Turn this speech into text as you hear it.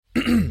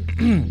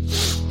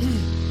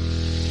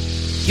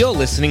You're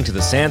listening to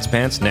the Sans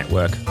Pants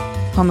Network.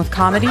 Home of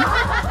comedy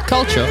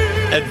Culture.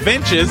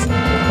 Adventures.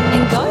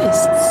 and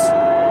ghosts.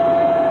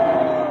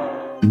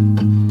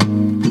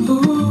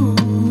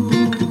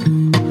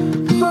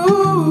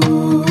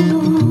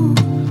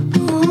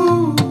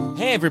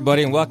 Hey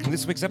everybody, and welcome to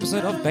this week's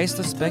episode of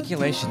Baseless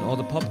Speculation, all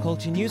the pop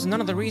culture news and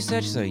none of the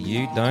research, so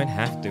you don't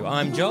have to.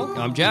 I'm Joel.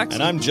 I'm Jax.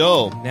 And I'm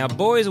Joel. Now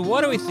boys,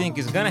 what do we think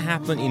is going to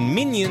happen in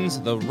Minions: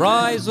 The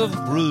Rise of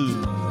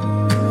Gru?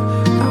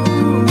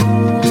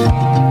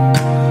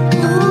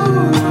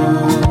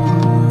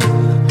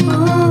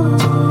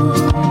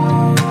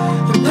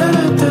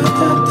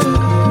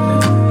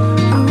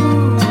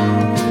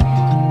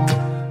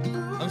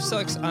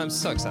 I'm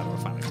so excited we're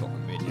finally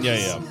talking Minions.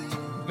 Yeah.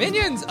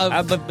 Minions are...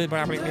 Minions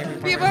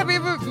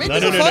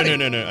are No.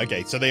 funny.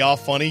 Okay, so they are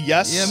funny,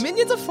 yes? Yeah,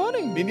 Minions are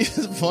funny. Minions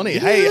are funny.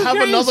 Hey, have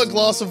another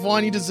glass of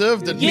wine, you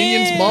deserved it.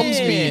 Minions mums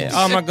means.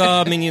 Oh my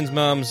god, Minions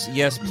mums,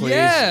 yes please.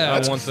 Yeah, I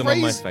that's want them on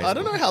my Crazy. face. I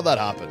don't know how that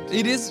happened.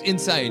 It is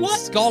insane. What?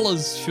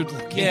 Scholars should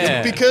look into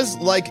Yeah. it. Because,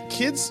 like,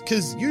 kids,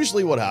 because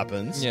usually what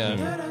happens, Yeah.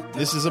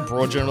 this is a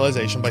broad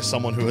generalization by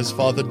someone who has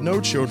fathered no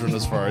children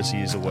as far as he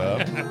is aware.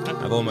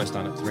 I've almost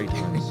done it 3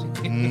 times.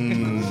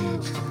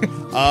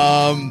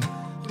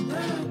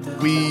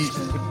 We...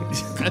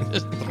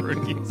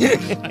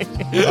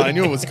 I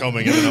knew it was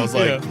coming, and then I was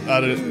like, Yeah. I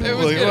don't, It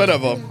was like, good.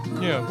 whatever.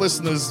 Yeah.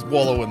 Listeners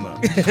wallow in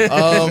that.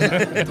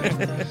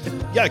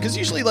 Yeah, because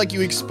usually, like, you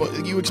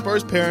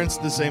expose parents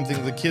to the same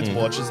thing the kids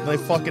watches, and they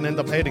fucking end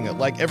up hating it.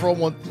 Like,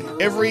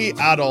 every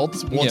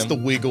adult wants Yeah. the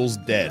Wiggles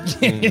dead.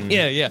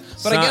 yeah.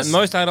 But I guess...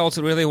 most adults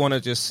really want to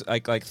just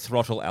like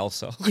throttle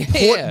Elsa.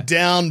 Yeah. Put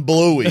down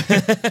Bluey.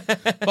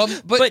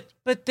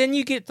 But then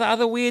you get the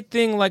other weird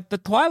thing like the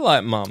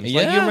Twilight mums. Like,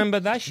 Yeah. you remember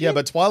that shit? Yeah,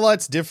 but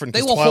Twilight's different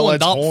They because were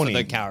horned Twilight's up horny. for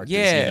the characters,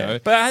 Yeah, you know?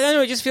 but I don't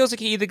know. It just feels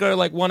like you either go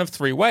like one of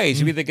 3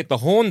 ways. You either get the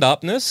horned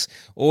upness,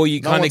 or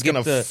you kind of one's get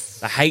gonna the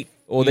hate,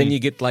 or then you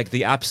get like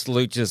the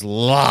absolute just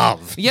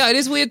love. Yeah, it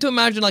is weird to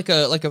imagine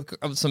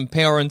some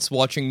parents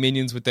watching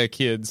Minions with their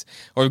kids,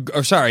 or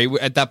sorry,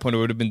 at that point it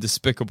would have been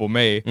Despicable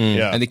Me,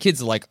 Yeah. and the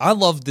kids are like, "I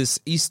love this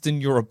Eastern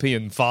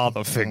European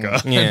father figure,"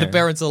 Yeah. and the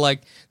parents are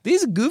like,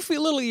 "These goofy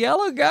little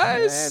yellow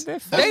guys, they're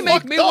they make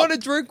fucked me up." want to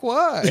drink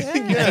wine."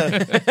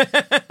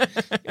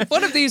 If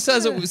one of these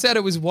said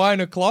it was wine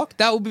o'clock,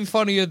 that would be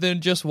funnier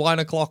than just wine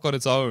o'clock on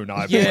its own.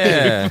 I believe.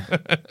 Yeah.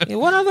 Yeah.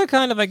 What other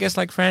kind of I guess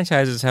like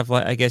franchises have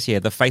like the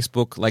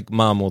Facebook like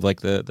mum or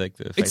like the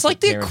It's Facebook like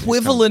the parent who's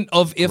equivalent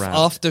of if Right.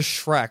 after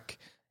Shrek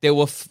there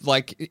were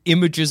like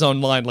images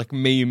online, like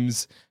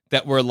memes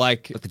that were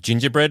like. the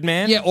gingerbread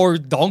man. Yeah, or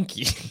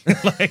Donkey,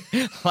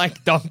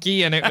 like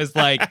Donkey, and it was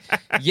like,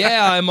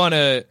 yeah, I'm on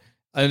a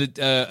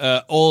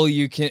all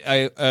you can.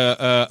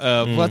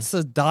 What's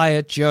the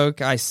diet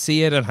joke? I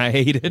see it and I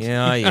hate it.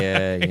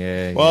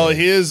 Yeah. Well,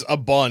 here's a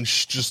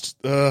bunch. Just,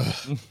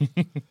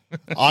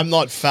 I'm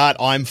not fat,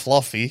 I'm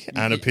fluffy,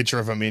 and a picture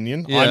of a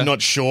minion. Yeah. I'm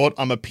not short,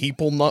 I'm a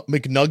people nut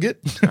McNugget.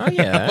 oh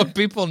yeah.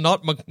 People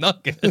not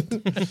McNugget.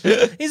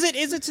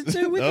 Is it to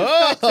do with the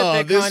fact that Oh,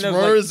 they're this kind of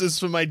rose is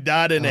for my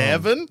dad in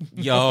heaven.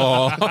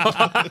 Yo. No,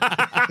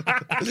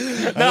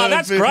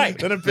 that's great.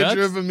 Then a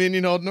picture of a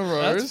minion holding a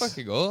rose. That's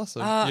fucking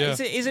awesome.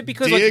 Is it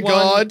because Dear like one-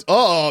 God.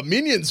 Oh,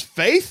 Minions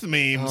faith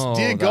memes. Oh,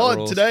 Dear that God,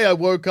 rules. today I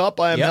woke up.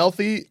 I am Yep.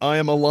 healthy. I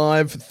am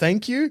alive.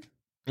 Thank you.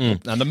 And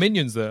the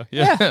minions there.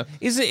 Yeah. Yeah.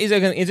 Is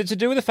it to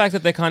do with the fact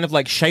that they're kind of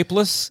like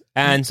shapeless,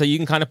 and so you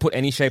can kind of put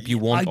any shape you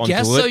want I onto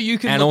guess it, so, you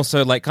can and look-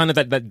 also like kind of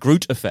that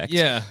Groot effect,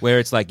 Yeah. where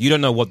it's like you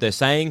don't know what they're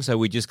saying, so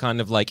we just kind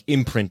of like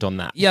imprint on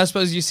that. Yeah, I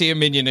suppose you see a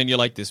minion and you're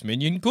like, this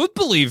minion could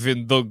believe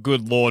in the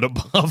good Lord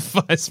above,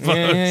 I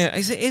suppose. Yeah.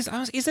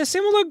 Is there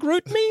similar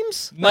Groot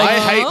memes? Like, I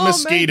hate oh,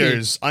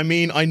 mosquitoes. I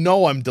mean, I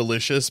know I'm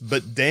delicious,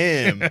 but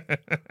damn.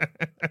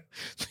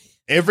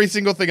 Every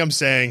single thing I'm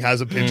saying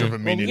has a picture of a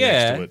minion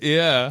yeah. next to it.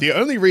 Yeah. The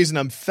only reason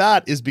I'm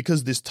fat is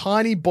because this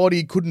tiny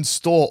body couldn't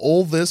store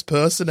all this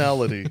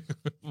personality.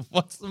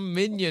 What's the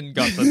minion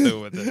got to do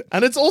with it?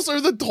 And it's also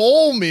the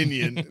tall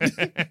minion.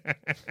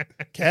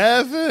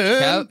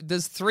 Kevin.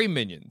 There's 3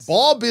 minions.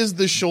 Bob is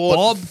the short.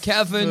 Bob,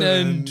 Kevin,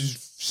 and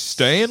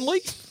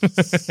Stanley?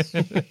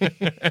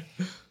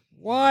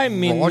 Why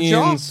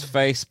minions?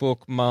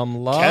 Facebook mum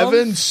love.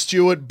 Kevin,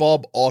 Stuart,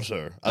 Bob,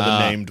 Otto are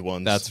the named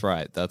ones. That's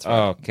right.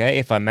 Okay,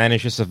 if I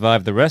manage to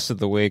survive the rest of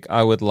the week,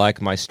 I would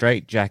like my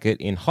straight jacket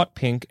in hot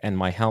pink and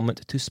my helmet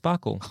to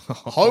sparkle.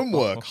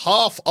 Homework.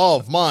 Half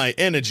of my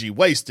energy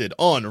wasted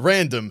on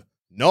random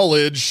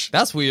knowledge.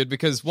 That's weird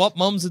because what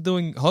mums are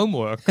doing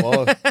homework?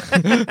 Well,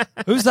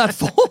 Who's that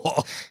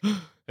for?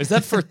 Is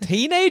that for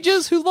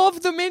teenagers who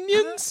love the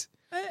minions?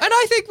 And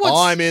I think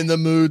I'm in the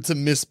mood to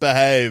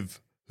misbehave.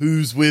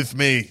 Who's with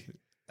me?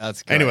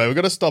 That's great. Anyway, we've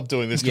got to stop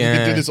doing this because we Yeah.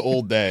 can do this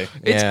all day.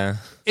 Yeah.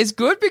 It's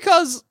good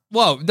because,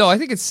 well, no, I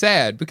think it's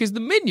sad because the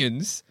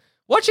minions,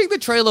 watching the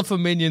trailer for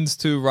Minions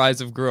 2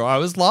 Rise of Gru, I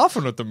was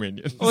laughing at the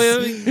minions.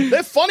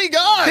 They're funny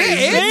guys.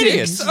 Their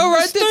antics are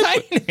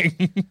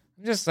entertaining.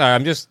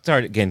 I'm just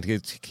sorry again to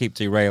keep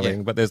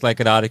derailing, but there's like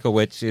an article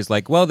which is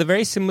like, well, they're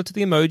very similar to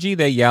the emoji.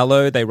 They're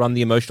yellow. They run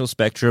the emotional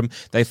spectrum.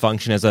 They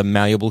function as a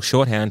malleable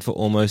shorthand for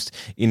almost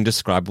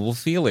indescribable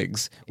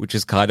feelings, which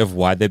is kind of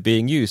why they're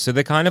being used. So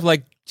they're kind of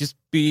like just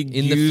being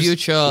In used the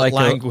future, like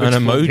language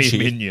an will be emoji.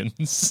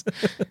 minions.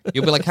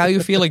 You'll be like, "How are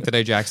you feeling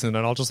today, Jackson?"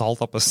 And I'll just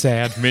hold up a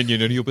sad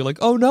minion, and you'll be like,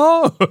 "Oh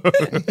no!"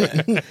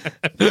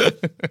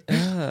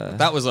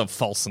 That was a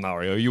false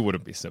scenario. You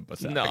wouldn't be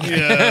sympathetic. No.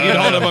 You'd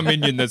hold up a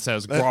minion that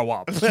says, "Grow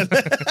up."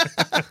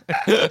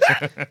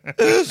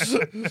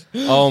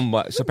 Oh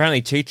my! So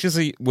apparently,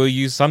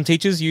 some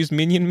teachers use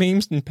minion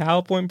memes in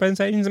PowerPoint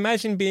presentations.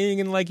 Imagine being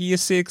in like year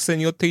 6 and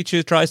your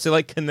teacher tries to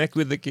like connect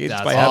with the kids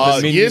by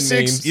having minion year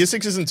memes.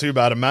 six isn't too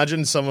bad.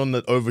 Imagine someone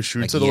that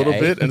overshoots Like it a little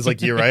year bit, 8? and it's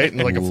like year 8,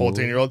 and like a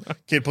 14-year-old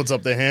kid puts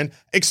up their hand.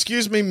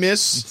 Excuse me,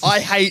 miss, I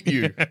hate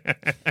you.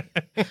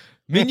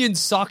 Minions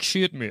suck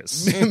shit,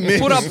 miss.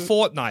 Put up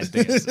Fortnite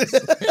dances.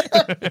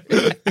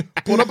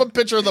 Put up a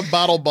picture of the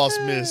battle bus,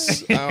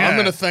 miss. I'm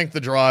going to thank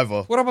the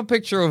driver. Put up a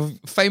picture of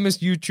famous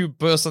YouTube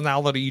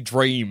personality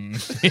Dream.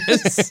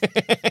 Yes.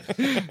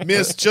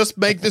 Miss, just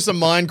make this a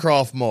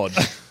Minecraft mod.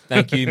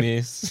 Thank you,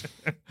 miss.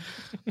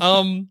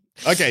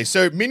 Okay,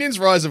 so Minions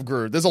Rise of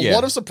Gru. There's a Yeah.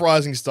 lot of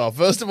surprising stuff.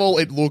 First of all,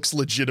 it looks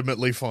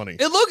legitimately funny.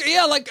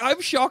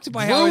 I'm shocked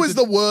by how Gru it's is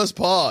the worst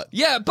part.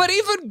 Yeah, but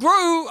even Gru,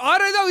 I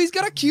don't know, he's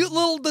got a cute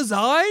little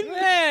design.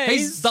 Yeah,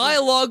 His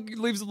dialogue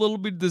leaves a little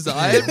bit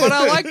desired, but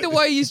I like the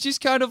way he's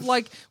just kind of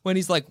like, when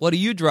he's like, "What do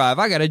you drive?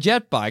 I got a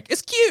jet bike."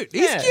 It's cute.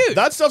 He's Yeah. cute.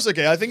 That stuff's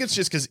okay. I think it's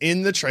just because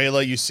in the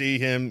trailer you see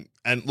him,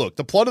 and look,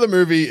 the plot of the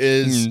movie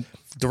is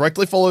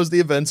directly follows the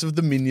events of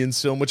the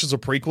Minions film, which is a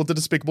prequel to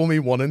Despicable Me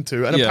 1 and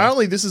 2. And Yeah.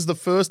 apparently this is the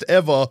first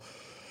ever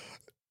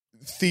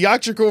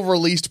theatrical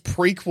released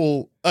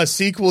a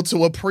sequel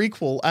to a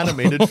prequel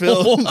animated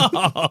film.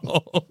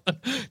 Wow.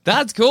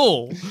 That's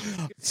cool.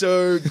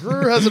 So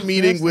Gru has a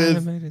meeting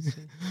with,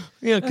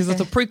 Yeah, because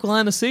it's a prequel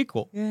and a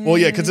sequel. well,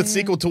 yeah, because it's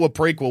sequel to a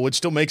prequel, which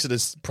still makes it a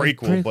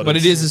prequel, But it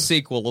it's, is a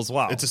sequel as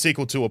well. it's a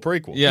sequel to a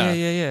prequel.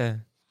 yeah.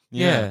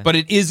 Yeah. But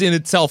it is in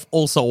itself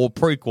also a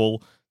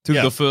prequel to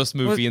Yeah. the first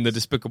movie in the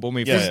Despicable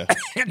Me Yeah,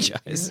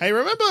 franchise. Hey,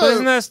 remember? But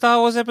isn't that Star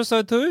Wars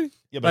Episode 2?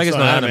 Yeah, I guess it's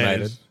not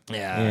animated.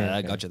 Yeah,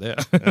 I got you there.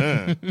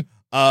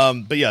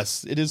 But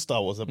yes, it is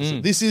Star Wars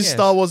episode. This is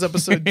Star Wars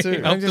episode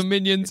 2. Of the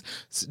Minions,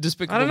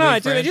 Despicable I don't know. Me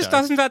It just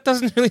franchise.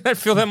 doesn't really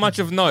feel that much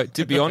of note,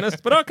 to be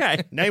honest. But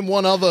okay. Name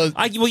one other.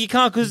 Well, you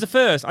can't because it's the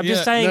first. I'm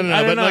just Yeah. saying. No,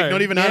 I don't but like know.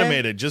 not even Yeah?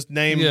 animated. Just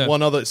name Yeah.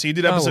 one other. So you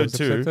did Star episode Wars,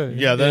 2. episode 2.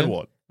 Yeah, then Yeah.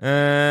 what?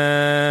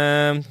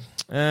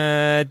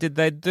 Did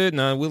they do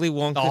no Willy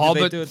Wonka? The did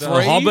Hobbit they do it? 3?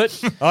 The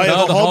Hobbit. Oh, yeah,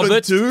 no, The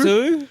Hobbit 2?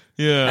 2,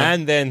 Yeah.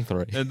 and then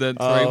 3. And then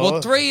 3.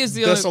 Well, 3 is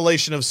the only...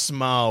 Desolation of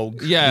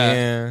Smaug. Yeah.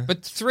 Yeah.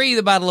 But 3,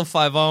 The Battle of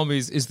Five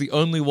Armies, is the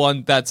only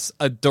one that's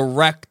a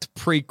direct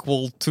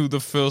prequel to the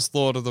first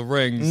Lord of the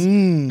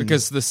Rings.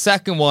 Because the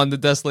second one, The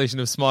Desolation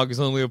of Smaug, is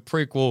only a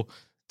prequel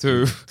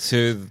to...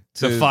 to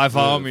The Five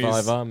Armies.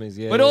 5 Armies.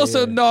 Yeah. But yeah, also,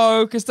 yeah.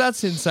 no, because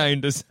that's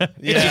insane to say.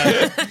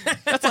 Yeah.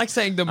 That's like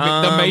saying the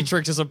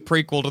Matrix is a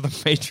prequel to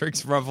the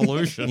Matrix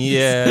Revolution.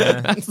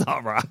 Yeah. That's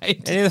not right.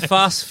 Any of the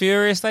Fast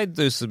Furious, they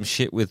do some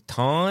shit with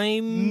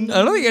time.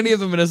 I don't think any of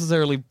them are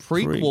necessarily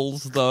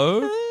prequels,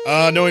 though.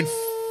 No, in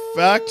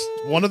fact,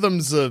 one of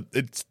them's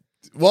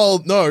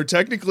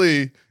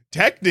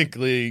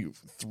technically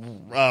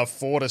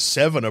 4 to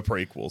 7 are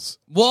prequels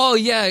Well,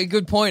 yeah,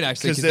 good point,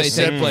 actually. because they're they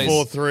set take place.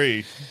 before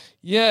 3.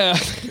 Yeah.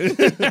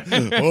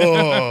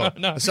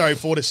 Oh, sorry,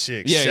 4 to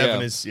 6. Yeah, 7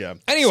 yeah. is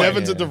Anyway.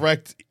 7's a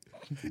direct.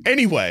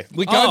 Anyway,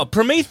 We Oh, got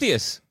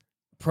Prometheus.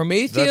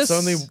 Prometheus. that's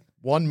only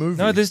one movie.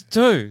 No, there's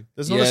 2.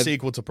 There's not Yeah. a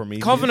sequel to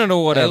Prometheus. Covenant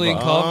or whatever. Alien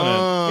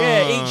Covenant.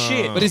 Yeah, eat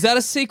shit. But is that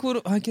a sequel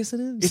to... I guess it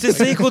is. It's a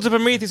sequel to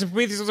Prometheus, and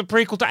Prometheus was a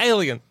prequel to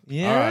Alien.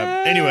 Yeah. All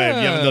right. Anyway,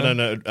 you haven't done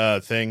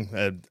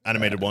an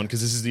animated one because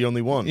this is the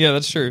only one. Yeah,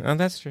 that's true. Oh,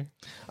 that's true.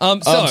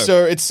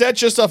 So it's set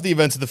just off the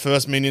events of the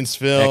first Minions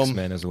film.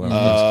 X-Men as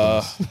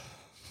well.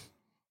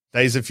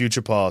 Days of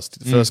Future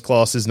Past. First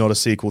Class is not a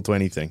sequel to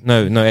anything.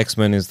 No,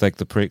 X-Men is like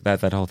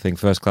that whole thing.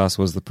 First Class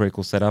was the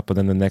prequel setup, and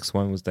then the next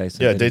one was Days.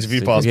 Yeah, Days of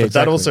Future Past. But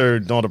that also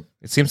not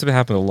It seems to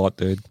happen a lot,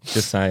 dude.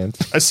 Just saying.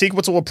 a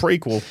sequel to a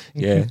prequel.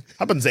 Yeah.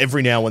 Happens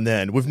every now and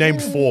then. We've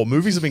named 4.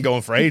 Movies have been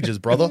going for ages,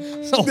 brother.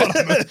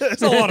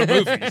 it's a lot of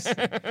movies.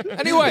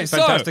 Anyway,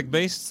 Fantastic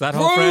Beasts, that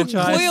whole Gru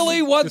franchise.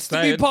 clearly wants Just to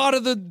be saying. part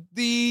of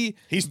the...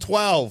 He's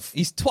 12.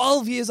 He's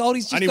 12 years old.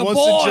 He's just And he a wants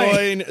boy.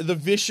 to join the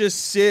Vicious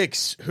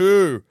Six,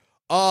 who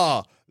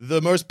are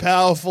the most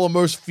powerful and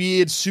most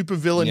feared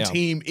supervillain Yeah.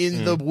 team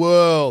in the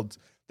world.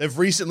 They've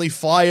recently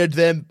fired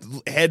their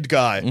head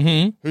guy,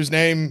 whose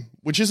name,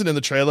 which isn't in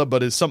the trailer,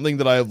 but is something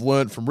that I have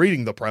learned from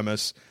reading the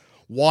premise,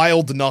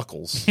 Wild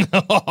Knuckles.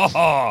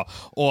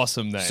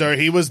 Awesome name. So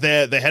he was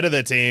the head of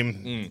their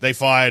team. They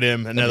fired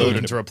him, and now they're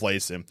looking to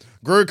replace him.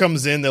 Gru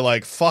comes in. They're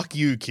like, "Fuck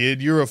you,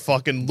 kid. You're a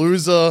fucking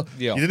loser.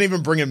 Yeah. You didn't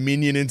even bring a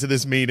minion into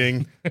this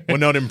meeting. We're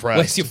not impressed."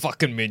 Where's your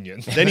fucking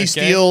minion? Then he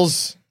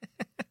steals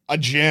a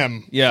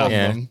gem Yeah. from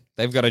Yeah. them.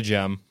 They've got a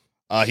gem.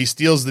 He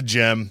steals the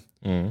gem.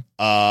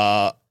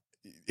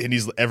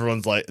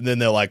 everyone's like, and then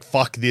they're like,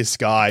 fuck this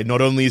guy.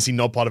 Not only is he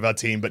not part of our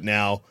team, but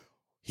now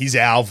he's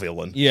our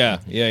villain. Yeah.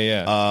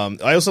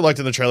 I also liked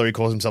in the trailer he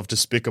calls himself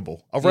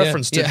Despicable, a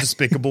reference to yeah.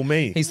 Despicable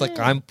Me. He's like,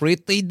 I'm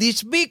pretty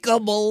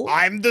despicable.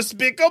 I'm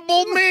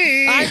Despicable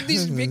Me. I'm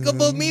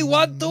Despicable Me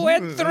 1, 2,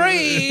 and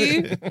 3.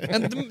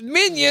 And the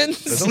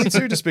Minions. There's only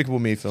 2 Despicable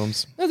Me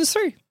films. No, there's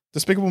 3.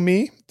 Despicable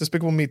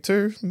Me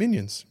 2,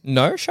 Minions.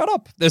 No, shut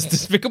up. There's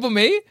Despicable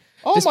Me.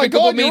 Oh my Despicable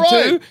God, Me you're 2,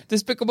 right.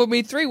 Despicable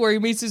Me 3, where he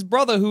meets his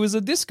brother who is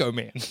a disco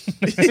man.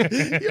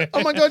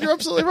 Oh my God, you're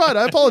absolutely right.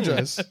 I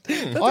apologize.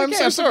 I'm okay,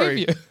 so I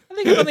sorry. forgive you. I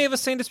think I've only ever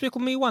seen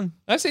Despicable Me 1.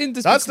 I've seen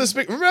Despicable That's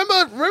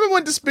Remember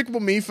when Despicable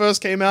Me first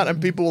came out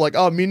and people were like,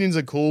 "Oh, Minions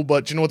are cool,"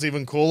 but do you know what's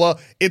even cooler?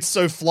 It's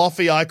so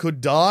fluffy I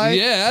could die.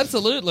 Yeah,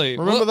 absolutely.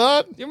 Remember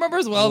Well, that? You remember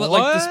as well that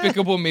like What?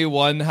 Despicable Me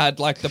 1 had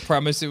like the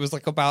premise it was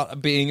like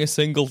about being a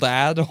single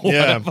dad or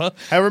Yeah. whatever.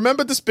 I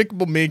remember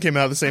Despicable Me came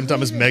out at the same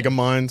time as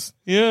Megamind.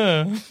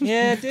 Yeah.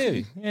 Yeah,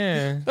 dude.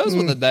 Yeah. Those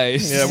were the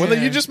days. Yeah,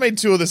 you just made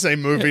 2 of the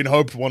same movie and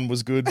hoped one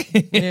was good.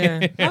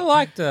 Yeah. I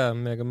liked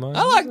Megamind.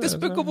 I like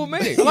Despicable Me.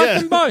 I like Yeah.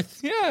 them both.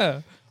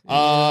 Yeah.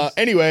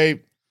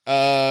 Anyway,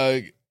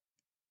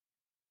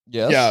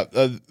 Yes.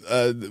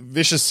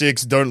 Vicious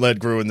Six don't let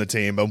Gru in the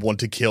team and want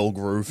to kill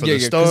Gru for the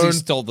 'cause stone. he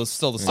stole the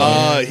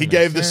stone. He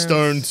gave the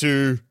stone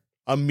to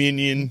a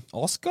minion.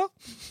 Oscar?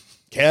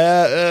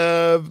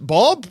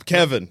 Bob?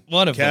 Kevin.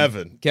 One of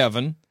Kevin. them.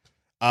 Kevin.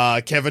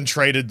 Kevin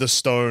traded the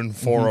stone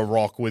for a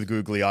rock with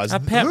googly eyes. A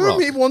pet whom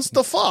rock. he wants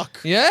to fuck.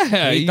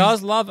 Yeah. He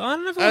does love. I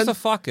don't know if it was And- a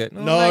fuck it.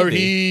 Oh, No,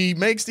 maybe.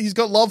 he's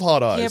got love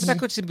heart eyes. Yeah, but that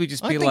could simply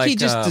just I be think like. he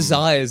just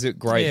desires it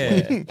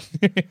greatly.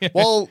 Yeah.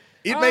 Well,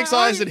 it makes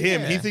eyes at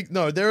him. yeah. He thinks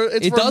no, it's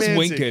It does romantic.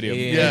 wink at him.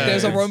 Yeah.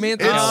 There's a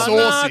romantic It's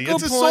element. saucy. good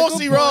It's a point,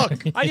 saucy good rock.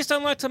 point. I just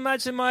don't like to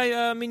imagine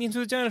my minions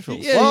with genitals.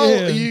 Yeah.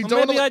 Well, you Or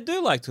don't. maybe I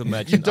do like to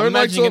imagine. don't I'm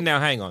like imagining to- it now.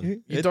 Hang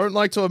on. You don't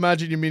like to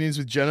imagine your minions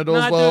with genitals.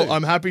 No, I Well, do.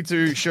 I'm happy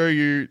to show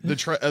you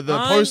the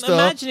I'm poster.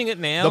 imagining it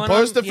now. The and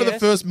I'm- poster for the yes.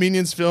 first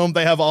Minions film,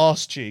 they have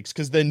arse cheeks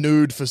because they're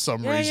nude for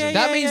some Yeah, reason. yeah,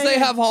 That means they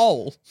have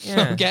hole.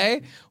 Yeah.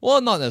 Okay? Well,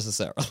 not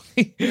necessarily.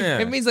 Yeah.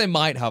 It means they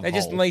might have They hole.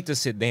 just need to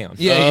sit down.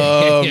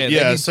 Yeah.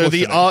 Yeah, they so need the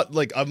cushioning. art,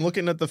 like, I'm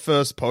looking at the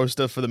first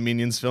poster for the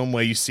Minions film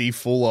where you see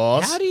full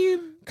arse. How do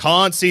you?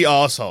 Can't see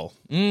arsehole.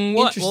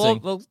 What?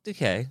 Interesting. Well,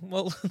 okay.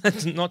 Well, that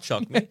did not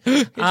shock me.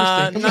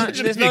 Imagine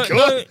there's if you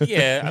no,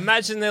 yeah,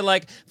 imagine they're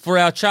like for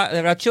our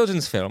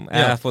children's film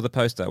Yeah. for the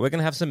poster. We're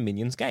gonna have some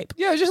minions gape.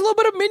 Yeah, just a little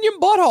bit of minion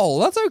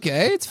butthole. That's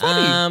okay. It's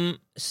funny.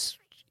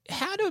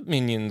 How do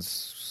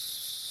minions?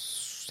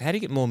 How do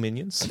you get more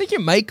minions? I think you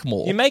make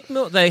more. You make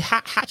milk. They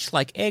hatch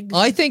like eggs.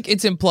 I think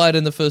it's implied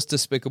in the first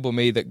Despicable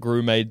Me that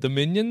Gru made the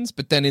minions,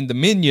 but then in the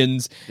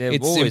Minions, They've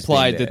it's always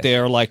implied been that there.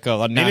 they're like a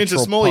natural Minions are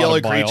small part yellow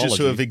of creatures who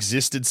biology. have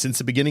existed since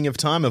the beginning of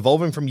time,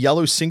 evolving from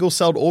yellow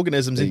single-celled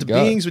organisms There into you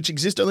go. beings which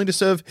exist only to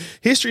serve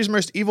history's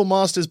most evil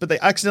masters, but they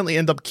accidentally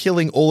end up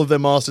killing all of their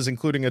masters,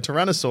 including a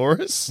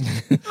Tyrannosaurus,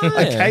 a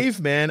yeah.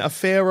 caveman, a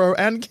pharaoh,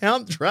 and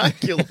Count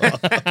Dracula.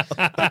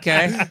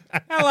 Okay,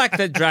 I like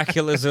that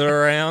Draculas are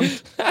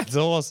around. That's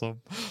awesome.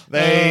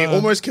 They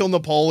almost kill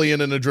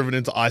Napoleon and are driven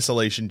into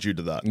isolation due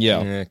to that. Yeah.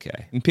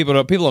 Okay. And people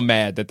are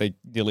mad that they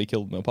nearly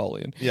killed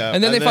Napoleon. Yeah,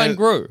 And then and they find then-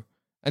 Gru.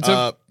 And so,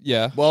 Uh,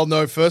 yeah. Well,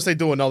 no, first they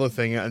do another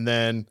thing, and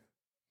then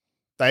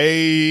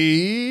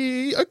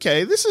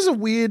okay, this is a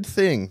weird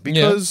thing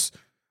because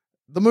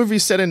the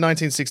movie's set in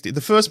 1960.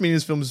 The first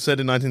Minions film is set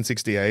in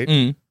 1968.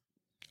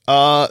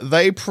 Mm.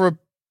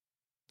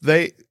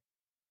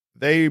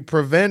 They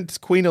prevent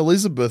Queen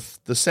Elizabeth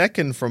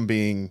II from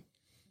being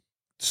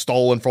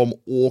stolen from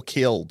or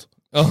killed.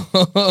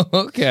 Oh,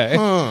 okay.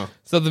 Huh.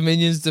 So the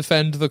Minions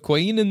defend the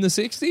Queen in the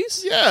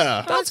 60s?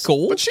 Yeah. That's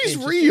cool. But she's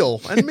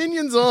real and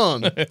Minions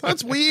aren't.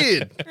 That's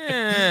weird.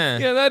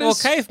 Yeah, that well,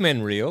 is-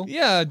 cavemen real.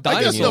 Yeah, I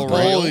guess dinosaur real.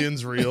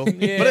 Napoleon's real.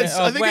 Yeah. But it's,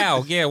 I oh, think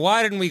wow. Yeah.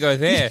 Why didn't we go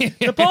there?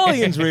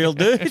 Napoleon's real,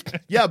 dude.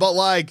 yeah, but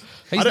like,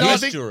 I don't I not-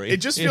 think History. it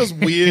just feels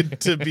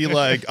weird to be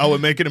like, oh, we're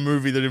making a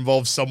movie that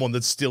involves someone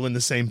that's still in the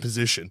same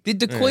position.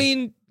 Did the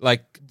Queen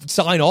Like,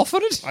 sign off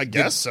on it? I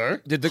guess so.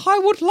 did the I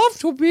would love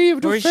to be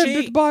Or is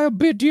defended she- by a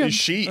Bidian. Is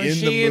she is in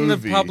she the in the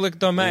movie? public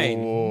domain?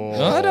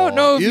 Oh. I don't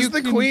know if Is you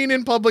the can- Queen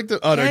in public?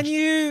 Oh no, Can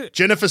you?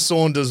 Jennifer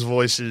Saunders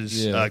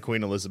voices Yeah.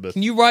 Queen Elizabeth.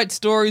 Can you write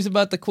stories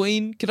about the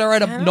Queen? Can I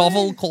write a Can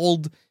novel I?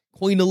 called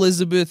Queen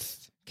Elizabeth?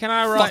 Can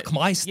I write?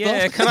 Fuckmeister?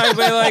 Yeah. Can I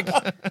be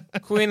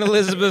like Queen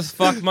Elizabeth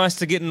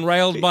Fuckmeister getting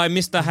railed by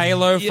Mr.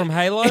 Halo from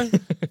Halo?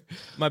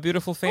 My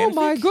beautiful fan. Oh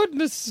my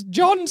goodness,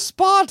 John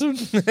Spartan.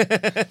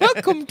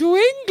 Welcome to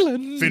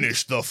England.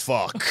 Finish the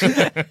fuck.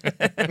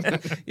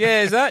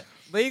 Yeah. Is that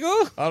legal?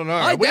 I don't know.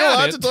 I Are we doubt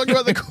allowed it. to talk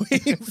about the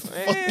Queen?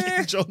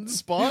 Fucking John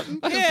Spartan.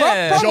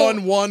 Yeah.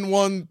 John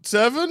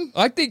 117.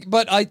 I think,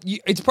 but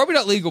it's probably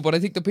not legal, but I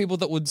think the people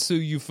that would sue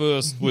you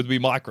first would be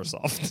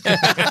Microsoft.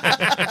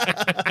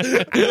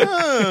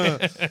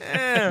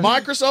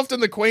 Microsoft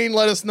and the Queen,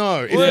 let us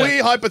know if Well- we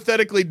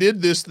hypothetically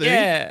did this thing.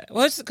 Yeah.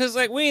 Well, it's because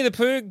like Winnie the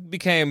Pooh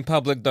became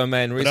public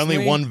domain But recently.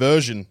 only one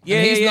version. Yeah,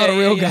 And he's yeah, not a yeah,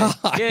 real yeah.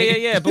 guy.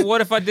 Yeah. But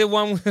what if I did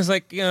one where it's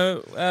like,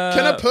 Can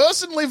a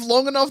person live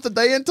long enough that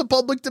they enter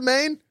public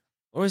domain?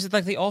 Or is it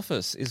like The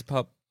Office is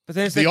pub? But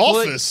then it's The like,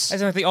 Office?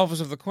 As in like The Office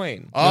of the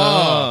Queen.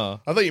 I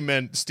thought you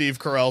meant Steve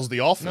Carell's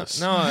The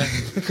Office. No,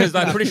 because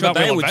I'm pretty sure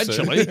That they will would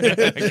eventually.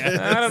 sue.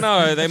 I don't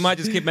know. They might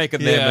just keep making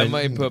them. Yeah, and-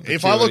 my perpetuity,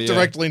 If I look yeah.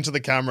 directly into the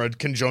camera,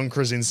 can John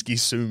Krasinski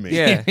sue me?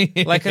 yeah.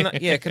 Like, can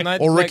I?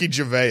 Or like, Ricky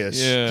Gervais.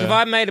 Yeah. If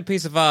I made a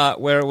piece of art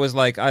where it was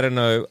like, I don't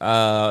know,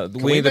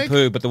 Winnie the make-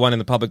 Pooh, but the one in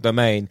the public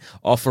domain,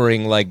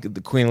 offering like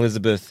the Queen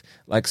Elizabeth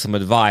like some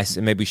advice,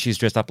 and maybe she's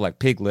dressed up like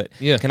Piglet.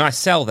 Yeah. Can I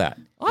sell that?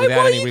 I, without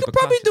well, any you could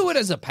probably repercussions? do it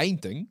as a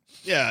painting.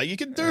 Yeah, you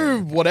can do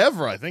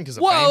whatever, I think, as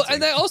a Well, painting.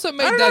 and they also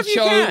made I don't know that if you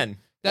show. can.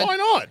 That, Why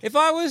not? If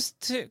I was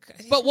to,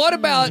 But what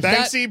about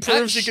Banksy that,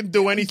 proves he can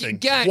do anything.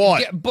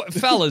 But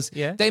fellas,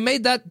 Yeah. they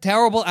made that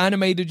terrible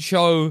animated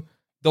show,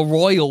 The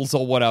Royals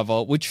or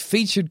whatever, which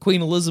featured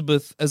Queen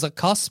Elizabeth as a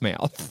cuss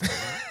mouth.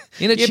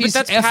 You know, Yeah, but she's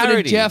that's effing and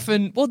parody.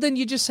 jeffing. Well, then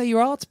you just say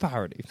your art's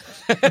parody.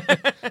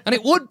 And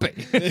it would be.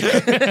 There's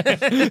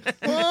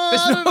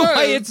no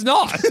way it's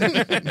not.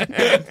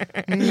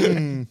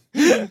 and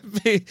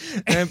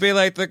be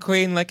like the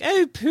Queen, like,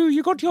 oh Pooh,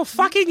 you got your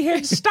fucking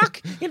head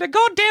stuck in a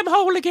goddamn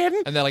hole again.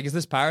 And they're like, is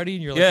this parody?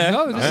 And you're like, Yeah.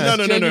 no, this is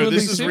No, genuinely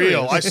this is serious.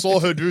 real. I saw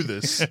her do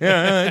this.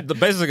 Yeah,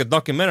 basically a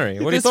documentary.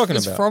 What are you This talking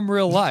is about? from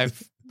real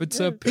life. But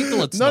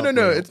Piglet's No, not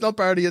no, real. it's not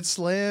parody, it's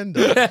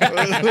slander.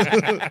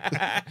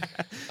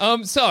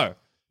 So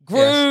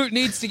Gru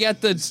needs to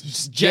get the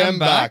gem Gem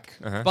back,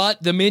 back.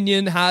 but the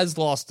minion has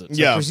lost it.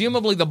 So Yeah.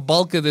 presumably the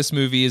bulk of this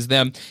movie is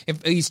them.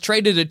 If he's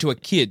traded it to a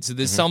kid, so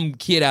there's some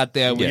kid out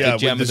there with Yeah, the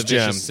gem with of this the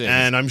gem. vicious sins.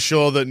 And I'm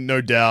sure that no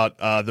doubt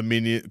the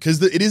Minion,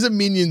 because it is a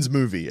Minions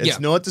movie. It's Yeah.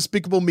 not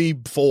Despicable Me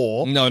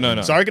 4.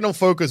 No. So I reckon I'll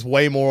focus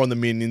way more on the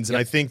Minions, and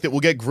I think that we'll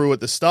get Gru at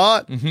the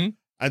start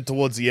and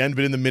towards the end,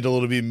 but in the middle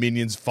it'll be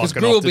Minions because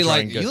fucking Gru off will to be try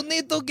like, and get "You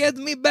need to get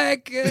me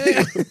back.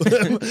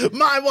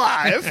 my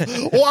wife.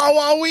 Wah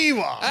wah wee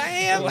wah. I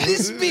am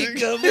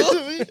despicable.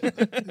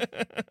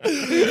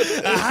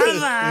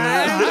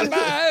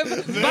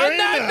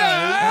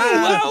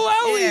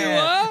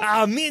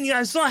 Oh, Minion,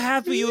 I'm so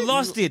happy you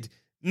lost it.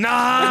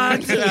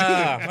 Not.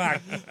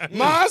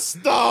 My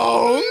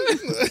stone.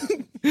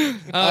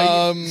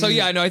 So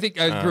yeah, I know. I think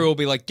Gru will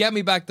be like, "Get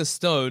me back the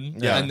stone,"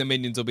 Yeah. and the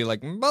minions will be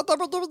like, and they'll have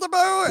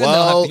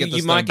Well, to get the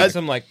You stone might back. get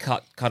some like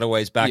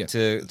cutaways back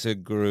Yeah. to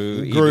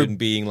Gru Gru even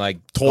being like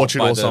tortured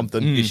caught by or the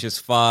something. Vicious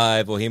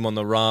Five, or him on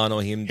the run,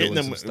 or him Hitting doing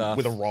them some stuff.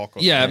 with a rock.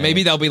 Or Yeah, something.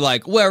 maybe they'll be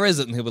like, "Where is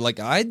it?" And he'll be like,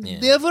 "I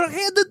never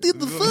had it in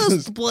the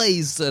first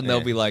place." And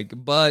they'll be like,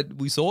 "But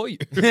we saw you."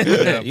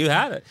 You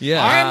had it.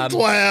 Yeah. I'm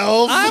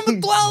 12. I'm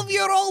a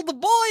 12-year-old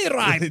boy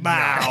right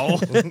now.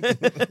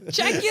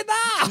 Check it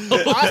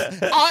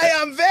out. I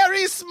am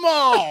very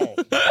small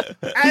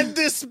and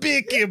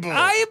despicable.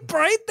 I'm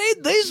pretty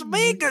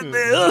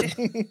despicable.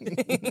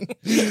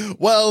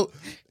 Well,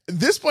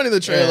 this point in the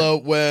trailer,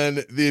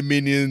 when the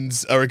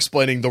minions are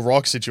explaining the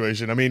rock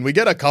situation, I mean, we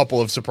get a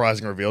couple of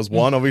surprising reveals.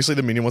 One, obviously,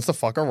 the minion wants to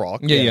fuck a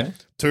rock. Yeah.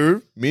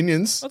 Two,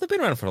 minions Oh, they've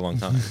been around for a long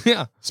time.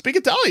 Yeah. speak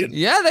Italian.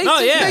 Yeah, they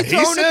yeah. they He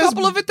thrown a says-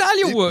 couple of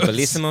Italian words.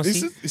 Bellissimo.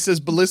 He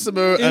says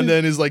bellissimo, and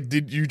then is like,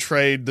 "Did you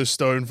trade the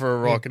stone for a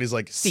rock?" And he's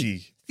like,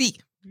 "Si."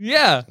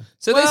 Yeah.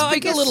 So Well, they I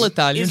speak a guess- little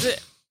Italian.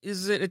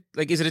 Is it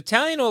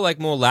Italian or like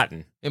more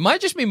Latin? It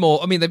might just be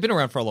more. I mean, they've been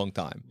around for a long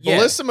time. Yeah.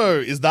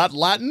 Bellissimo, is that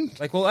Latin?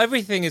 Like, well,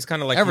 everything is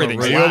kind of like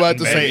Everything's Are from you a Latin, about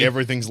to say baby.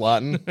 everything's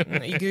Latin?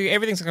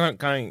 everything's kind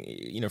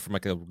of from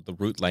like the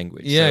root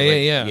language. Yeah, So,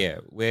 like, yeah. Yeah.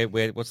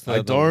 Where? What's the? I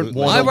the don't root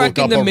want I to language? look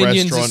reckon up the a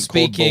minions are restaurant called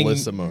speaking.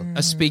 Bellissimo.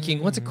 Are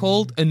speaking. What's it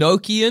called?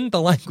 Enochian,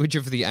 the language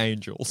of the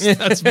angels.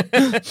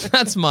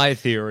 That's my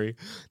theory.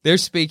 They're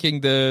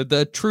speaking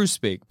the true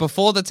speak.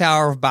 Before the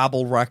Tower of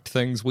Babel wrecked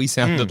things, we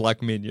sounded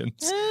like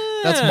minions.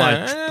 That's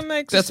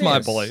Makes my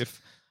sense. belief.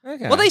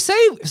 Okay. Well, they say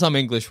some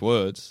English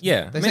words.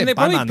 Yeah. They I say mean, they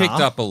probably banana.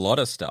 picked up a lot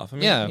of stuff. I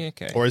mean, Yeah.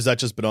 Okay. Or is that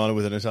just banana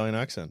with an Italian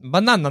accent?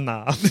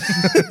 Banana.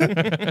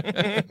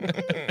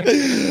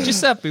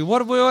 Giuseppe,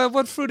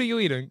 what fruit are you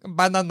eating?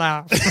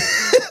 Banana.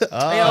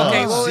 Yeah,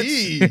 okay, well,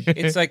 see.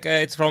 It's like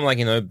it's from like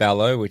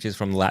bello, which is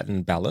from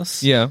Latin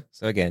ballus. Yeah.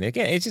 So again,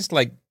 it's just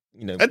like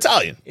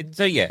Italian. It's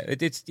Italian.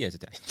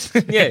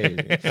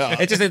 yeah.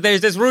 It's just that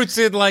there's roots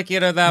in like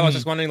that. I was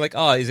just wondering like,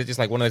 oh, is it just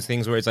like one of those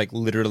things where it's like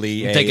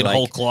literally Taking like,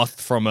 whole cloth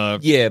from a.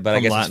 Yeah, but I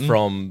from guess Latin. it's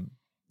from.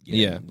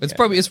 Yeah. It's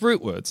probably it's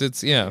root words.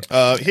 It's yeah.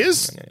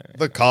 Here's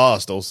the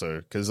cast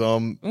also, because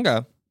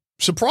Okay.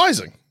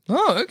 surprising.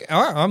 Oh, okay.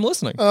 All right. I'm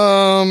listening.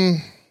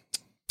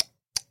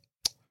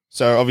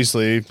 So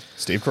obviously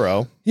Steve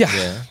Carell,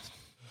 Yeah.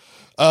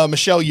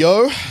 Michelle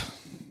Yeoh,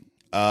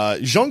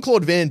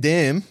 Jean-Claude Van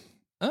Damme,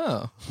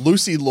 Oh.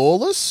 Lucy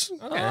Lawless,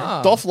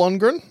 Ah. Dolph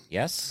Lundgren,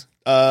 Yes.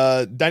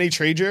 Danny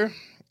Trejo,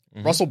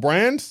 Russell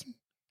Brand,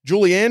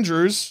 Julie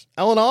Andrews,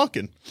 Alan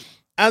Arkin,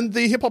 and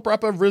the hip hop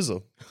rapper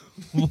RZA.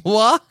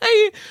 Why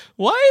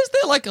is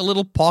there like a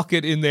little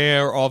pocket in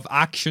there of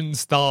action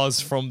stars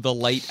from the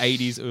late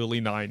 80s, early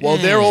 90s? Well,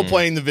 they're all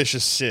playing the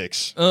Vicious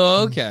Six.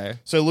 Oh, okay.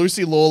 So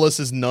Lucy Lawless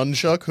is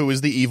Nunchuck, who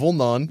is the evil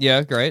nun.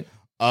 Yeah, great.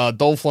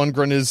 Dolph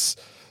Lundgren is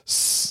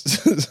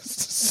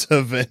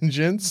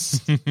Vengeance.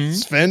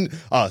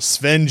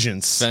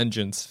 Svengeance.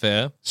 Vengeance,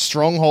 fair.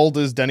 Stronghold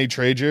is Danny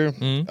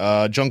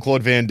Trejo.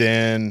 Jean-Claude Van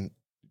Damme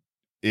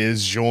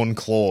is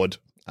Jean-Claude.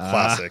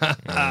 Classic.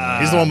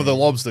 He's the one with the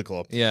lobster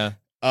claw. Yeah.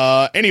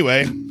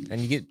 Anyway, And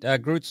you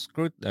get Gru's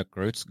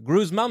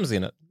mum's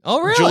in it. Oh,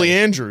 really? Julie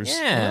Andrews.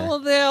 Yeah.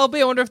 Well,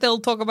 I wonder if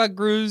they'll talk about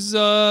Gru's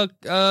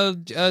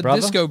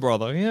disco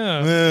brother.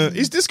 Yeah.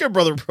 His Disco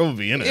Brother would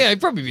probably be in it. Yeah, he'd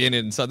probably be in it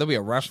inside. There'll be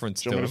a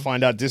reference Do you to want me him. to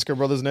find out Disco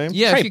Brother's name?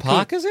 Yeah, if Trey you could-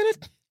 Parker's in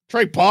it?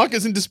 Trey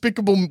Parker's in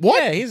Despicable.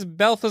 What? Yeah, he's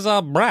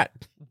Balthazar Brat.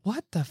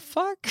 What the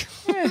fuck?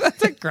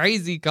 That's a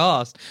crazy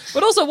cast.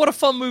 But also, what a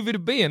fun movie to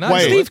be in.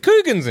 Wait. Steve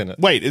Coogan's in it.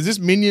 Wait, is this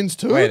Minions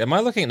too? Wait, am I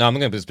looking? No, I'm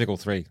going to Despicable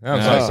 3. I'm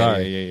Oh, so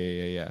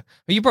sorry. Yeah.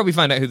 Well, you probably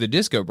find out who the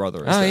Disco Brother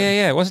is. Oh, then.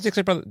 yeah. What's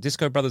the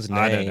Disco Brother's name?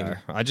 I don't know.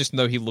 I just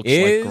know he looks like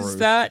Is Gru.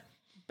 that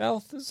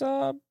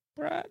Balthazar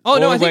Brat? Oh,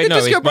 no, Or I think the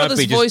Disco it Brothers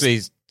might be voice-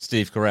 just be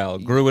Steve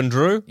Carell. Gru and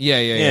Drew?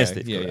 Yeah.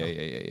 Steve Yeah.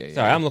 Carell.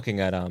 Sorry, I'm looking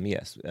at,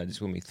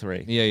 Disney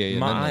 3. Yeah.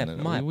 My, No.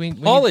 my We need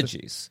to-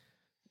 apologies.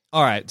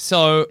 All right,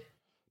 so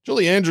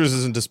Julie Andrews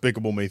is in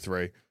Despicable Me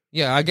 3.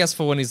 yeah, I guess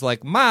for when he's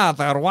like,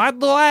 "Mother, why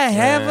do I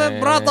have a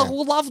brother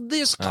who loves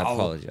disco?" I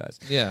apologize.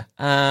 Yeah.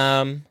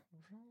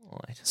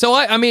 Right. So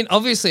I mean,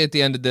 obviously, at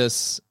the end of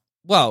this,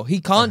 well, he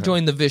Uh-huh. can't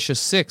join the Vicious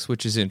Six,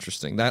 which is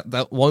interesting.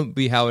 That won't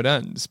be how it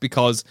ends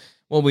because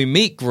when we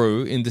meet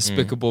Gru in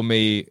Despicable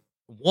Me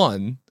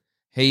 1,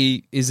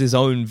 he is his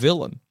own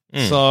villain.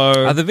 So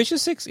Are the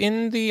Vicious Six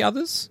in the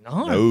others?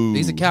 no,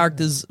 these are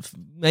characters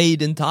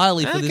made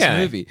entirely for this Okay.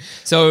 movie.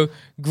 So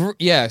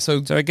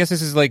So I guess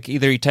this is like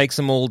either he takes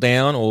them all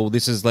down, or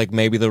this is like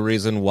maybe the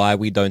reason why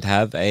we don't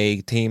have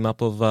a team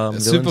up of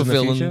villains super in the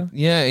villain, future.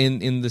 yeah,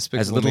 in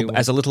Despicable Me.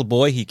 As a little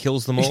boy, he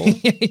kills them all.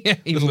 yeah,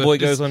 he Little boy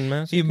murders- goes on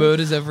mass. He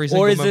murders every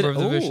single member of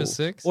the Vicious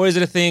Six. Or is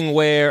it a thing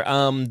where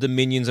the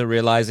minions are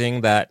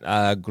realizing that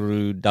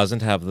Gru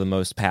doesn't have the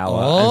most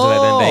power, and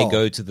so then they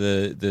go to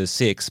the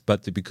six,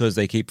 but because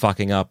they keep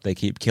fucking up, they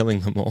keep killing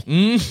them all,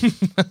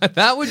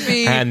 That would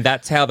be and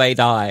that's how they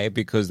die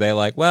because they're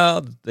like,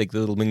 well, like the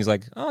little minions,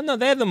 like, oh no,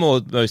 they're the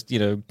most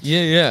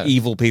yeah.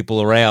 evil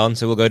people around,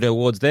 so we'll go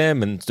towards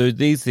them and do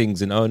these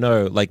things. And oh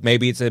no, like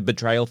maybe it's a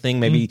betrayal thing.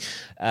 Maybe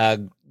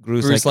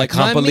Gru's like, I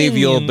can't "My believe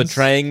you're minions."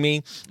 betraying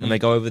me. And they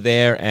go over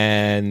there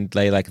and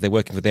they're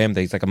working for them.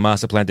 There's like a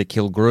master plan to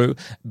kill Gru,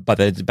 but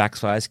the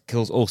backfires,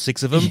 kills all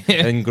six of them,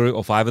 Yeah. and Gru,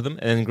 or five of them,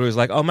 and then Gru's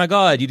like, oh my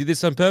god, you did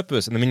this on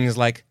purpose. And the minion's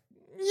like,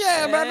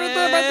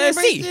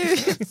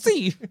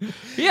 see.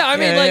 Yeah, I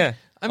mean, yeah.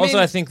 Also,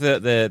 I think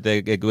that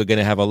we're going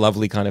to have a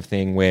lovely kind of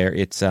thing where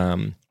it's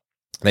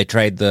they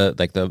trade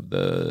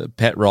the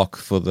pet rock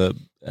for the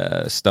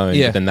stone,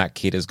 Yeah. but then that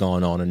kid has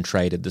gone on and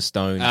traded the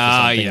stone for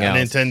Ah, something yeah. else.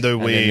 Nintendo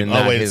And Wii. then Oh,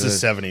 that wait, is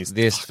it's the 70s.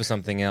 This for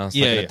something else,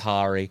 Yeah, like yeah. an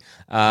Atari.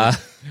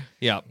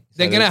 yeah, So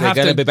they're gonna have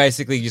gonna to be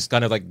basically just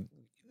kind of like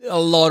a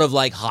lot of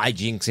like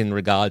hijinks in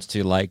regards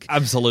to like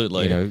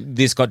absolutely.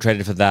 this got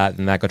traded for that,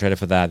 and that got traded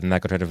for that, and that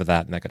got traded for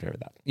that, and that got traded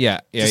for that. Yeah.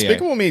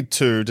 Despicable Me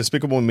 2,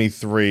 Despicable Me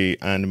 3,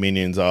 and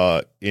Minions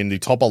are in the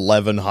top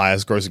 11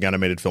 highest grossing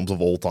animated films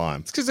of all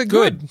time. Because they're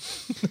good.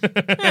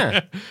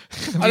 Yeah,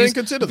 I didn't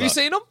consider Have you that.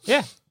 seen them?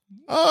 yeah.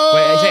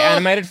 Wait, is it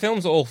animated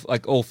films or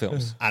all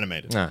films?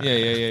 Animated. Nah,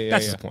 Yeah.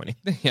 That's yeah. disappointing.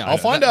 Yeah, I'll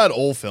find out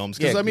all films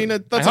because Yeah, I mean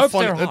good. that's I a hope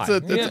fun. they're It's high.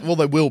 a, Yeah. well,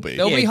 they will be.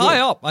 They'll be good. high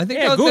up. I think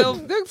Yeah,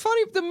 good. they're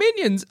funny. The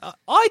Minions.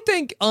 I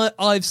think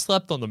I've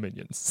slept on the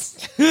Minions.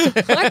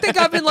 I think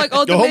I've been like,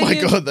 oh, the Oh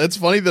Minions. my god, that's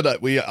funny that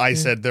I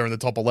said they're in the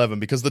top 11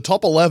 because the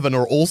top 11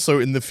 are also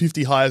in the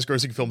 50 highest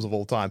grossing films of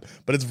all time,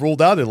 but it's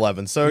ruled out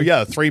 11. So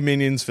yeah, 3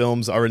 Minions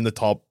films are in the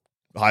top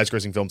highest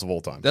grossing films of all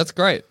time. That's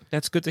great.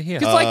 That's good to hear.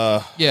 It's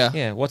like, yeah.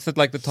 Yeah, what's the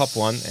top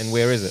one, and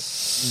where is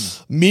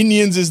it?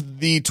 Minions is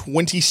the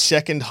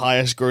 22nd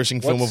highest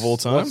grossing film of all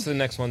time. What's the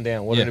next one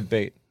down? What Yeah. did it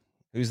beat?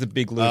 Who's the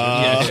big loser?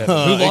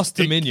 Who lost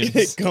to Minions?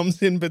 It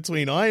comes in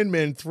between Iron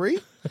Man 3.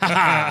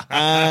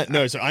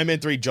 No, so Iron Man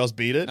 3 just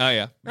beat it. Oh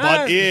yeah.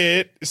 But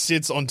it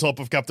sits on top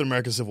of Captain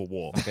America Civil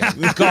War.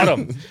 Got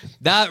him.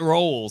 That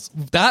rolls.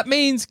 That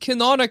means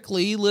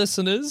canonically,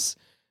 listeners,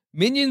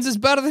 Minions is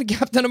better than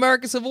Captain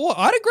America Civil War.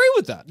 I'd agree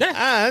with that.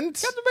 And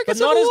Captain America But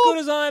Civil not as War. good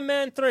as Iron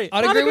Man 3.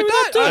 I'd agree with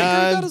that. too. I'd agree with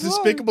that and as well.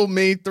 Despicable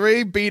Me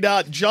 3 beat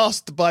out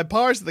just by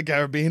Pirates of the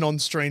Caribbean on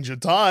Stranger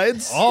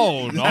Tides.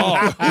 Oh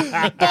no.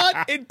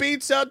 But it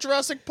beats out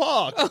Jurassic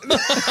Park.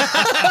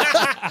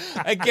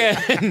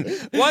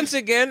 Once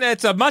again,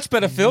 it's a much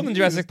better film than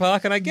Jurassic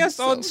Park, and I guess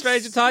on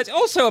Stranger Tides,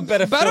 also a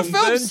better Better film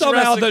film than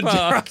somehow Jurassic than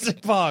Park.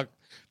 Jurassic Park.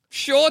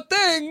 Sure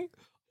thing.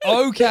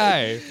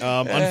 Okay.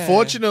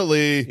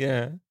 Unfortunately,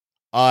 Yeah.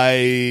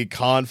 I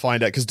can't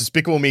find out because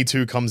Despicable Me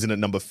 2 comes in at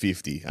number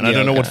 50, and I Yeah,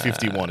 don't know what okay.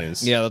 51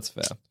 is. Yeah, that's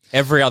fair.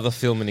 Every other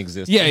film in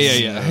existence. Yeah.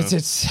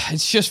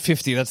 It's just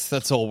 50.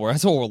 That's all we're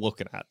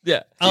looking at.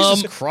 Yeah.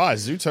 Jesus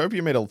Christ,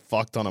 Zootopia made a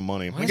fuck ton of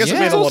money. I guess yeah, it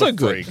made it's a lot also of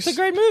good. freaks. It's a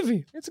great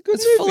movie. It's a good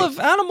It's movie. full of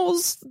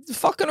animals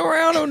fucking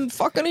around and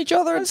fucking each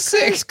other at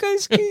sick.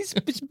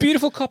 It's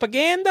beautiful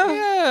propaganda.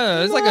 Yeah,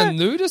 it's like a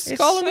nudist It's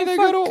colony so they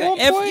go to at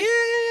fucking- one point.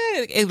 Yeah.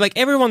 like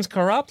everyone's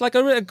corrupt. Like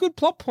a good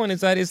plot point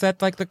is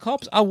that like the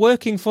cops are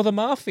working for the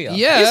mafia.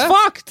 Yeah. It's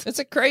fucked. It's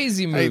a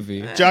crazy Hey,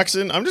 movie.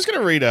 Jackson, I'm just going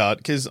to read out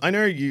because I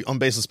know you, on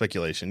basis of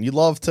speculation, you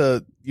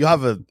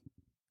have a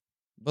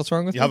What's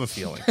wrong with You have a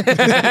feeling.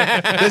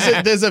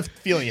 there's a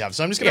feeling you have.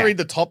 So I'm just going to read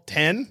the top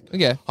 10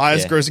 Okay.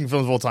 highest grossing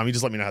films of all time. You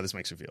just let me know how this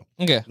makes you feel.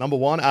 Okay. Number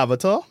 1,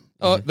 Avatar.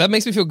 Oh, that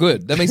makes me feel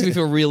good. That makes me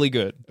feel really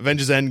good.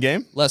 Avengers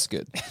Endgame. Less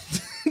good.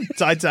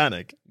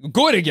 Titanic.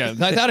 Good again.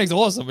 Titanic's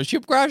awesome. A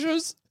ship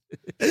crashes.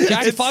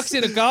 Jack fucks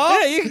in a car.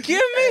 Yeah, you kidding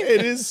me?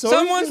 It is so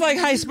Someone's like,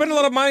 hey, spend a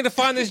lot of money to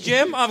find this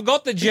gem. I've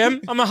got the gem.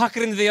 I'm gonna huck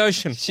it into the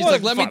ocean. She's What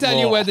like, the let me fuck tell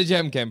you more?" where the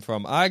gem came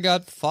from. I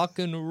got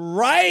fucking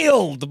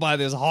railed by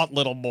this hot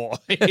little boy.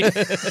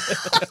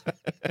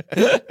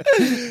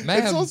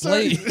 Man, also-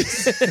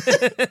 please.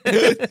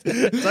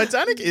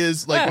 Titanic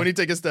is like when you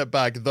take a step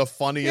back, the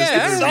funniest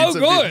Yeah, movie. so to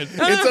be- good.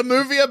 It's a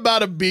movie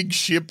about a big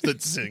ship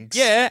that sinks.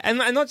 Yeah, and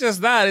not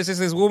just that. It's just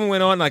this woman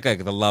went on like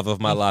the love of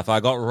my life. I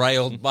got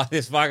railed by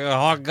this fucking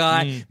hot guy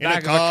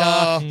back a of a car.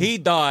 car. He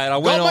died. I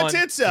went Got my on.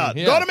 tits out.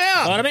 Yeah. Got him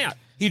out. Got him out.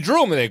 He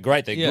drew them. They're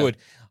great. They're Yeah. good.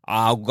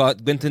 I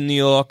went to New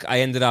York. I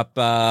ended up,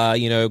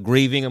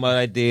 grieving at what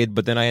I did,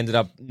 but then I ended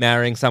up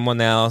marrying someone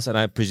else, and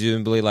I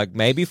presumably,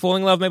 maybe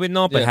falling in love, maybe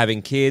not, but Yeah.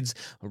 having kids,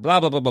 blah,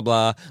 blah, blah, blah,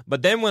 blah.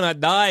 But then when I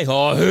die,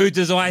 who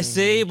do I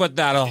see but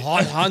that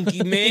hot,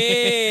 hunky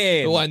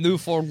man? Who I knew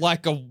for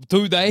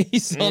 2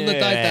 days on the Yeah.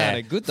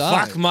 Titanic. Good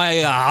time. Fuck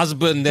my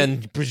husband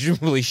and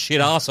presumably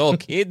shit asshole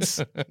kids.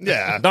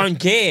 Yeah. Don't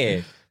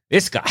care.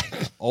 This guy.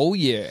 Oh,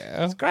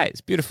 yeah. It's great. It's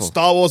beautiful.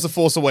 Star Wars The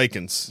Force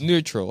Awakens.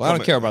 Neutral. I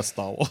don't care about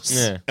Star Wars.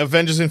 Yeah.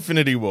 Avengers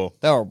Infinity War.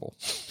 Terrible.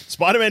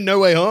 Spider-Man No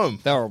Way Home.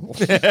 Terrible.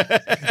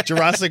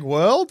 Jurassic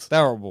World.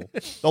 Terrible.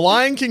 The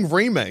Lion King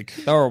remake.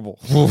 Terrible.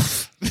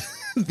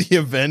 The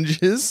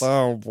Avengers.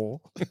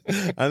 Terrible.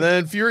 And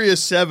then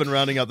Furious 7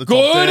 rounding out the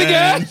top Good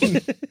 10.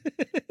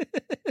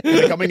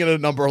 again. Coming in at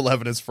number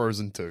 11 is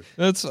Frozen 2.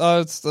 It's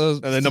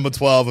And then number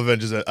 12,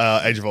 Avengers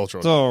Age of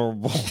Ultron.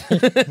 terrible.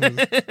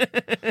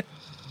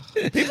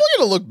 People are going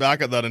to look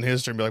back at that in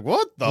history and be like,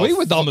 what the We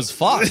were dumb as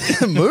fuck.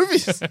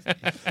 movies?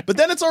 But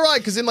then it's all right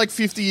because in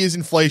 50 years,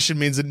 inflation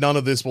means that none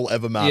of this will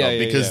ever matter Yeah,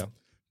 because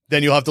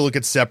then you'll have to look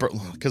at separate.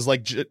 Because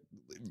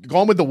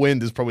Gone with the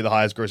Wind is probably the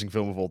highest grossing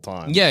film of all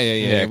time. Yeah.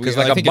 Yeah, because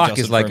I a think buck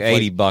adjusted is for like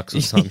inflation. $80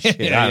 or some shit.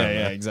 Yeah, I don't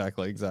know.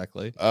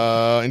 exactly.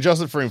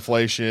 Adjusted for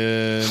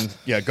inflation.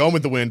 Yeah, Gone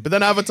with the Wind. But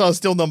then Avatar's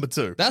still number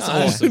 2. That's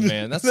awesome,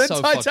 man. That's then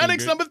so Titanic's fucking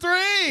good. number 3.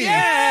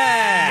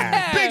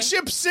 Yeah! Big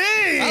Ship I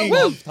Sing.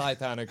 love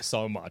Titanic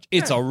so much.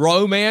 It's a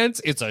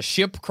romance. It's a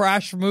ship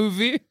crash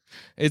movie.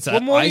 It's What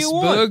an more do you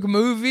want? iceberg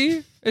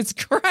movie. It's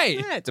great.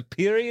 Yeah, it's a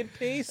period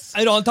piece.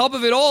 And on top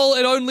of it all,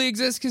 it only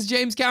exists because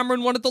James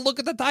Cameron wanted to look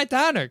at the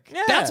Titanic.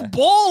 Yeah. That's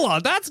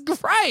baller. That's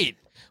great.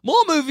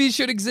 More movies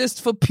should exist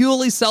for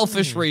purely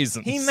selfish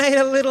reasons. He made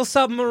a little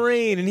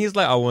submarine, and he's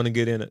like, I want to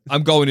get in it.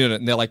 I'm going in it.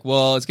 And they're like,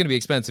 well, it's going to be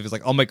expensive. It's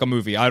like, I'll make a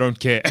movie. I don't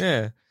care.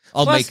 Yeah.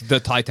 I'll Plus- make the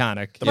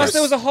Titanic. Plus, Yes.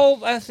 there was a whole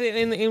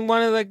thing in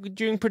one of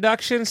during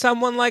production,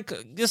 someone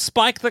just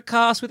spiked the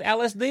cast with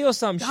LSD or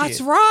some shit.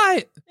 That's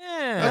right.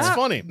 Yeah, That's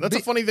funny. That's a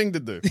funny thing to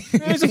do.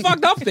 It's a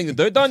fucked up thing to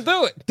do. Don't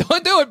do it.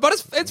 Don't do it, but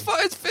it's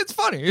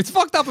funny. It's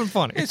fucked up and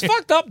funny. It's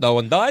fucked up. No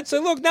one died. So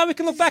look, now we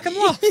can look back and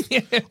laugh.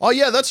 Oh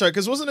yeah, that's right.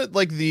 Because wasn't it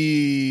like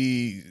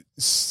the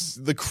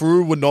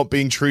crew were not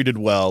being treated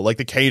well, like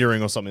the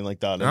catering or something like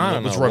that? And I it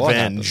don't was know what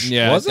revenge. happened.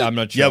 Yeah, Was it? I'm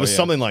not sure. Yeah, it was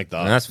something like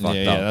that. That's fucked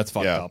Yeah, up. that's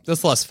fucked Yeah. up.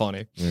 That's less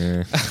funny.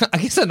 I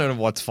guess I don't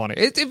know what's funny.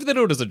 If they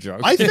do it as a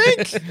joke. I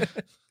think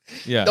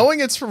yeah.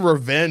 knowing it's for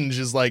revenge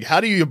is like, how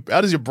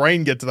does your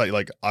brain get to that? You're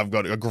like, I've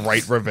got a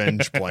great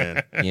revenge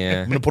plan.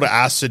 Yeah. I'm gonna put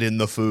acid in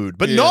the food,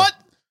 but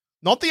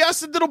not the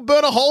acid that'll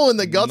burn a hole in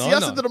their guts. No, the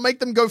acid no. that'll make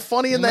them go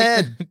funny in the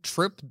head.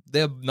 Trip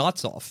their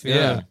nuts off.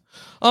 Yeah.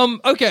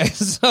 Okay,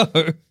 so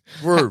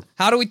Brew.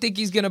 how do we think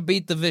he's gonna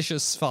beat the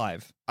Vicious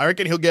 5? I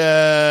reckon he'll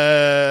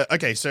get.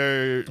 Okay,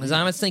 so Because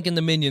I was thinking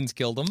the minions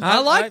killed him. I- I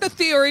like I- the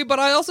theory, but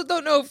I also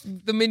don't know if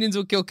the minions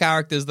will kill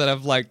characters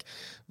that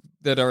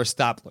that are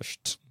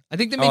established. I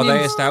think the Oh, minions.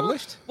 they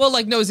established? Well,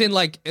 no, as in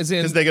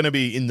because they're gonna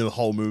be in the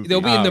whole movie. they'll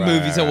be in the right,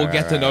 movie, so we'll right,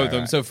 get to right, know right, them.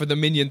 right. So for the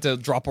minion to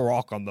drop a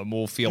rock on them,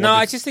 we'll feel. No, a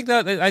I bit- just think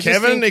that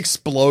Kevin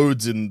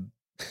explodes in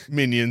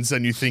Minions,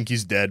 and you think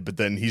he's dead, but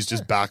then he's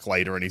just back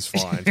later and he's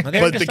fine. they're But the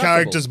indestructible.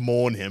 characters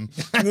mourn him.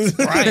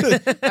 right.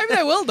 Maybe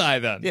they will die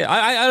then. Yeah,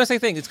 I honestly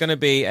think it's going to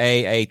be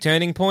a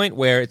turning point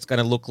where it's going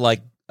to look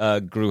like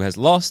Gru has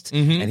lost,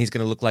 and he's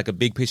going to look like a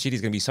big piece of shit.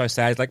 He's going to be so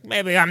sad. He's like,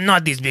 maybe I'm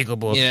not this big a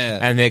boss. Yeah.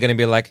 And they're going to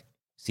be like,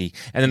 see.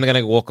 And then they're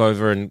going to walk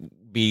over and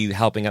be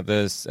helping out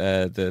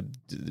the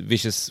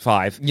Vicious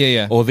 5.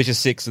 Yeah. Or Vicious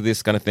 6 or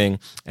this kind of thing.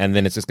 And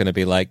then it's just going to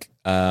be like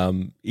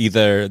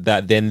either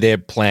that, then their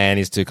plan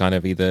is to kind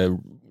of either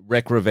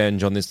wreak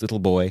revenge on this little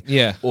boy.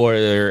 Yeah. Or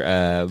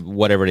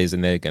whatever it is,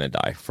 and they're going to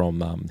die from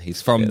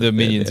The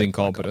minions'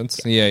 incompetence.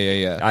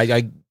 Yeah.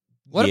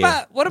 What What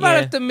yeah. about Yeah.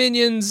 if the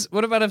minions?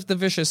 What about if the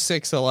Vicious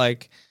 6 are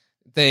like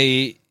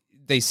they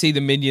they see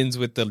the minions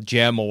with the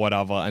gem or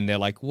whatever, and they're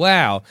like,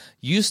 "Wow,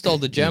 you stole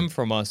the gem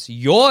from us.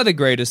 You're the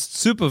greatest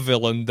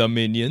supervillain, the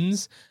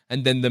minions."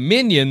 And then the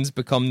minions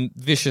become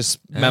vicious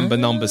member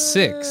number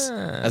 6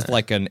 as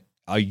like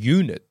a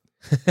unit.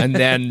 And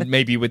then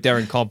maybe with their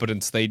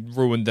incompetence, they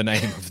ruined the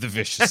name of the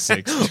Vicious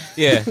Six.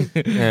 Yeah.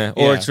 Or Yeah.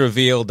 it's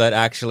revealed that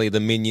actually the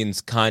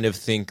minions kind of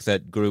think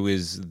that Gru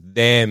is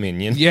their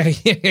minion.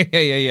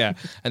 Yeah.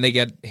 And they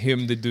get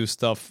him to do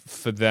stuff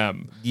for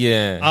them.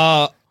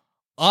 Yeah.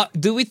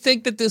 Do we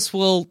think that this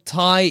will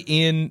tie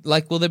in?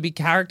 Like, will there be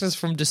characters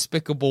from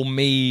Despicable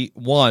Me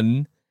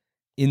 1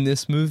 in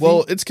this movie?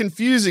 Well, it's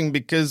confusing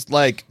because,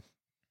 like,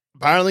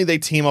 apparently they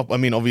team up. I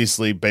mean,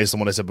 obviously, based on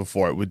what I said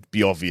before, it would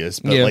be obvious,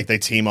 but Yeah. like they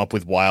team up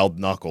with Wild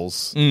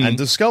Knuckles and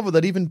discover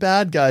that even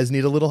bad guys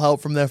need a little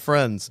help from their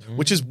friends,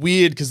 which is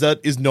weird because that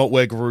is not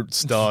where Groot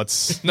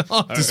starts. No.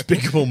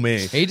 Despicable Me.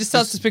 He just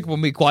sounds Despicable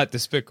Me quite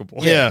despicable.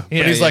 Yeah,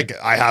 but he's yeah. like,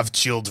 I have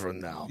children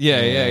now.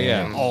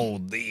 Yeah. Oh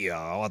dear,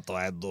 what do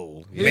I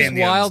do? Who's Minions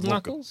Wild look-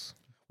 Knuckles?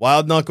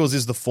 Wild Knuckles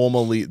is the former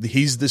lead.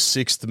 He's the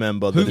 6th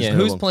member. That is Who's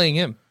villain. playing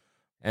him?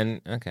 And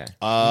okay.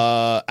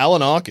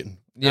 Alan Arkin.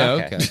 Yeah,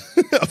 Okay.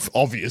 okay.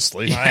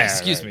 Obviously.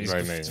 Excuse me.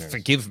 right.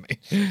 Forgive me.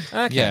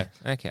 Okay. Yeah.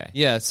 Okay.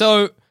 Yeah,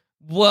 so,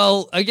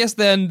 well, I guess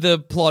then the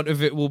plot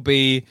of it will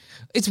be...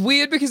 It's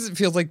weird because it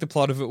feels like the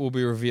plot of it will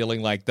be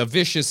revealing, like, the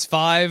Vicious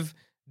Five,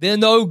 they're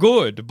no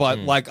good, but,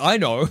 like, I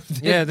know.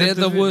 Yeah, they're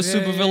the worst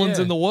supervillains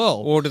in the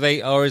world.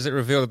 Or is it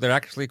revealed that they're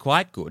actually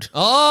quite good?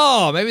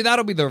 Oh, maybe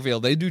that'll be the reveal.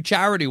 They do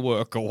charity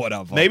work or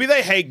whatever. Maybe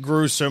they hate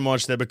Gru so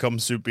much they become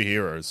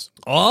superheroes.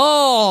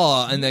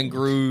 Oh, and then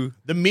Gru...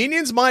 The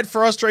minions might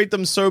frustrate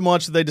them so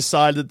much that they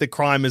decide that the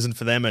crime isn't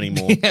for them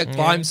anymore. Yeah,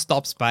 crime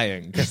stops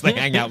paying because they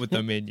hang out with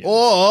the minions.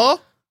 Or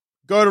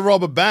go to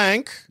rob a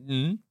bank,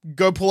 Mm.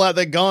 go pull out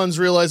their guns,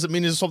 realize that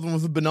minions stop them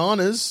with the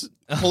bananas.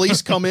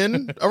 Police come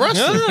in, arrest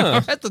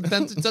them. At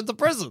the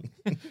prison.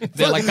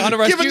 They're like, can't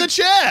arrest Give him you. the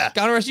chair.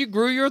 Can't arrest you,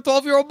 Gru. You're a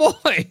 12-year-old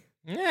boy.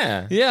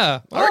 Yeah. Yeah.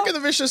 I reckon the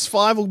Vicious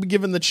Five will be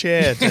given the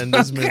chair to end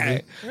this movie.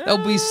 Okay. They'll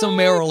be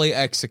summarily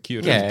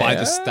executed Yeah. by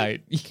the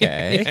state.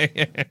 Okay.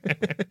 Yeah.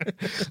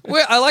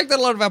 Well, I like that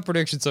a lot of our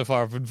predictions so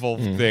far have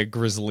involved their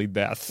grisly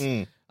death.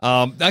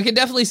 I can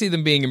definitely see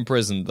them being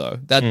imprisoned, though.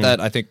 That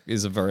I think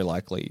is a very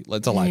likely.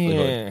 It's a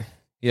likelihood.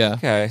 Yeah.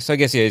 Okay. So I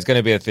guess it's going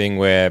to be a thing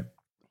where,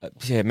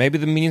 maybe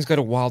the minions go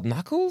to Wild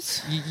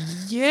Knuckles.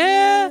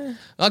 Yeah.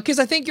 Because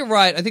I think you're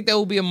right. I think there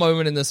will be a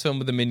moment in this film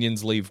where the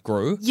minions leave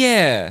Gru.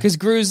 Yeah.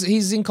 Because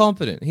he's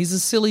incompetent. He's a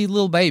silly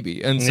little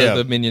baby. And so Yeah.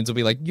 the minions will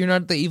be like, you're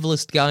not the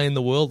evilest guy in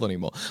the world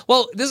anymore.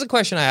 Well, there's a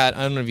question I had.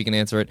 I don't know if you can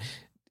answer it.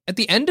 At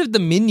the end of the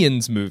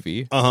Minions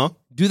movie,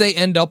 do they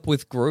end up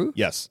with Gru?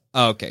 Yes.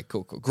 Oh, okay,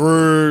 cool.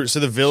 Gru, so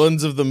the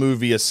villains of the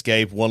movie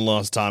escape one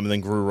last time, and then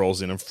Gru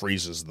rolls in and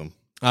freezes them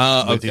with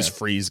Okay. his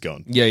freeze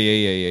gun.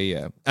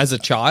 Yeah. As a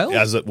child?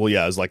 As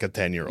like a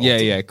 10-year-old.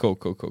 Yeah, cool.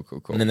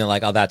 And then they're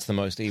like, oh, that's the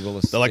most evil.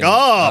 They're like, thing.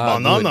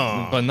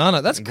 banana.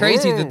 Banana. That's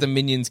crazy that the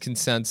minions can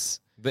sense.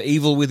 The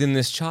evil within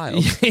this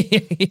child.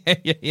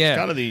 yeah.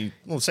 Kind of the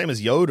same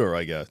as Yoda,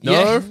 I guess. No,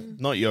 Yeah.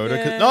 not Yoda.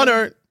 Yeah.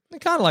 No, They're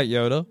kind of like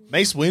Yoda.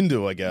 Mace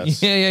Windu, I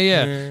guess.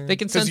 Yeah. They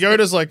can sense. Because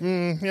Yoda's like,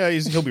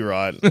 he'll be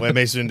right. Where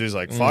Mace Windu's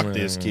like, fuck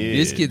this kid.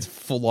 This kid's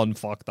full on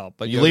fucked up.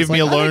 But You Yoda's leave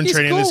me like, I alone think he's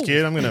training this cool.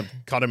 kid, I'm going to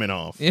cut him in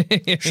half.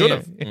 Should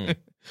have.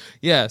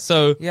 Yeah,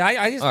 so Yeah,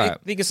 I just All right.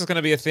 think this is going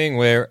to be a thing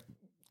where,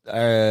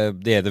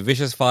 the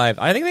Vicious Five.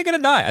 I think they're going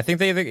to die. I think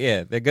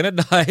they're going to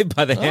die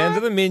by the hands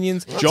of the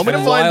minions. Do you want me to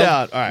And find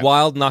out? All right.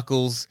 Wild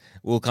Knuckles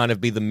will kind of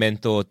be the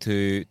mentor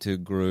to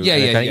Gru. Yeah,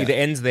 And it yeah, kind of yeah. either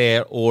ends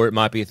there or it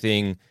might be a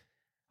thing.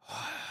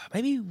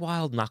 Maybe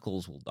Wild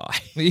Knuckles will die.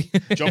 Do you want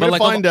me But to like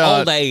find of out?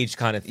 old age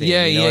kind of thing.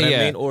 Yeah, you know what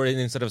yeah. I mean? Or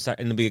instead of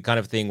it'll be a kind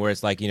of thing where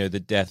it's like, the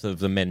death of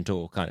the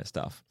mentor kind of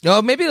stuff.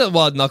 no, maybe the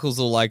Wild Knuckles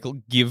will like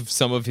give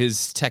some of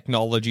his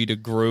technology to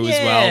Gru as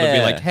well to be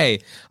Yeah. like, hey,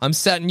 I'm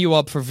setting you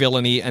up for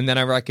villainy, and then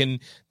I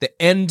reckon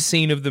the end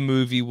scene of the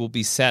movie will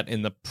be set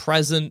in the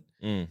present,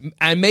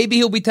 and maybe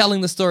he'll be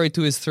telling the story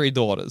to his 3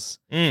 daughters.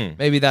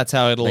 Maybe that's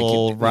how it'll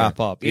all wrap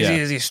up. This Yeah.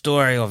 is the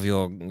story of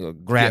your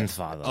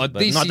grandfather. Oh, but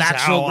this not is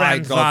actual how I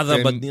got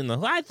grandfather, but them.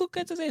 I look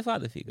at as a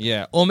father figure.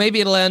 Yeah, or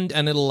maybe it'll end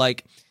and it'll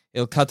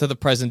cut to the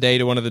present day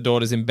to one of the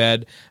daughters in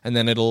bed, and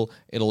then it'll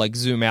like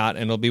zoom out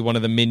and it'll be one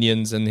of the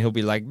minions, and he'll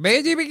be like,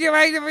 and she'll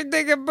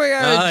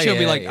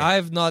be like, yeah.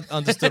 I've not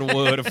understood a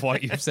word of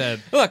what you've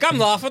said. Look, I'm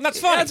laughing. That's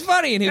funny. That's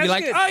funny, and he'll be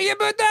That's like, good. oh, yeah,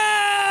 but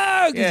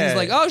no, because Yeah. he's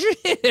like, oh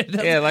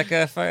shit, Yeah, like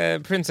a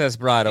Princess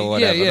Bride or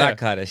whatever, yeah. that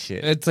kind of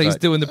shit. It's like he's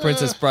But- doing the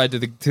Princess Bride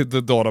to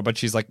the daughter, but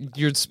she's like,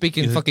 you're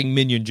speaking fucking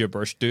minion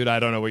gibberish, dude. I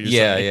don't know what you're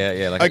yeah, saying.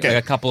 yeah, yeah. Like, Okay.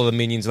 like a couple of the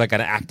minions like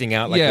kind of acting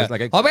out like Yeah. this,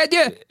 like a, How about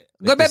you?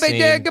 Go the baby,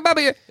 scene. go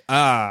baby.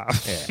 Ah.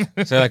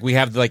 Yeah. So like we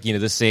have like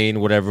the scene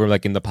whatever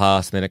like in the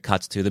past, and then it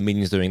cuts to the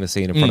minions doing the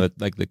scene in front of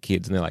like the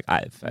kids, and they're like,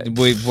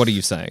 Wait, what are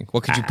you saying?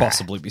 What could you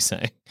possibly be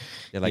saying?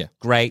 they're like Yeah.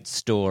 great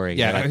story.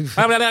 Yeah. They're like,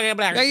 blah, blah, blah,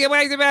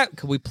 blah, blah.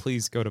 Can we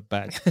please go to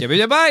bed? Give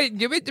it back.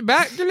 Give it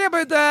back.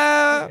 Deliver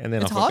the. And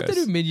then It's off it hard to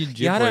goes. do minion gibberish.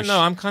 Yeah, I don't know.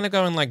 I'm kind of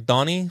going like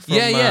Donnie from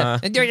Yeah.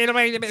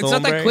 It's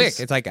not that quick.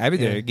 It's like I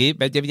can't.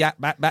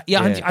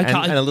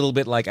 and a little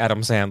bit like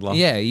Adam Sandler.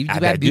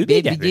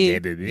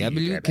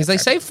 Because they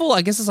say full.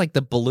 I guess it's like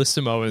the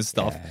bellissimo and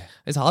stuff.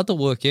 It's hard to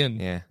work in.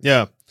 Yeah.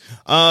 Yeah.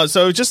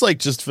 So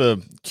just for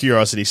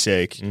curiosity's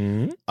sake,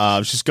 I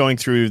was just going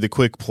through the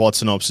quick plot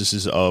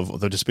synopsises of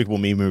the Despicable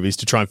Me movies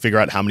to try and figure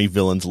out how many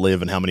villains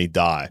live and how many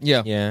die.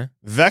 Yeah. Yeah.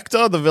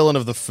 Vector, the villain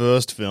of the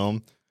first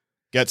film,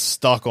 gets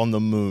stuck on the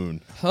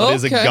moon. But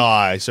is a Okay.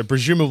 guy, so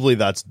presumably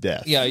that's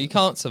death. Yeah, you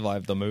can't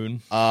survive the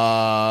moon.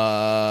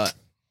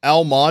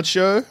 Al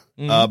Macho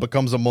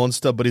becomes a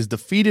monster, but is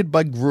defeated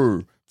by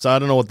Gru. So I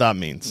don't know what that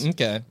means.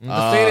 Okay.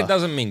 Defeated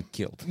doesn't mean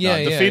killed.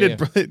 Yeah, Defeated.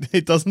 yeah.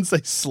 It doesn't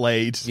say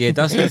slayed. Yeah, it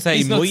doesn't say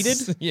He's not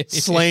moited. yeah.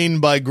 Slain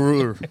by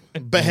Gru.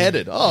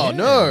 Beheaded. Oh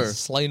no.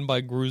 Slain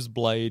by Gru's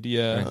blade.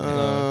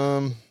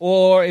 Yeah.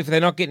 Or if they're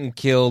not getting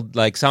killed,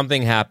 like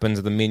something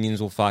happens, the minions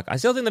will fuck. I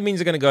still think the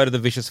minions are going to go to the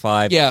Vicious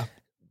Five. Yeah.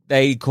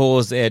 They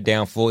cause their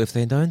downfall. If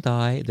they don't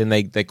die, then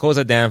they cause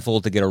a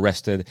downfall to get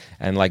arrested,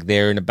 and like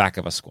they're in the back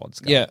of a squad.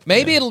 Yeah.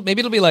 Maybe it'll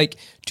be like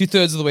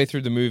 2/3 of the way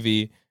through the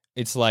movie.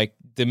 It's like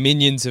the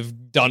minions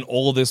have done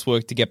all this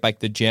work to get back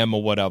the gem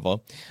or whatever,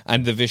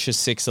 and the Vicious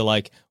Six are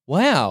like,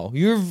 "Wow,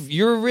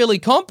 you're really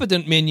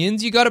competent,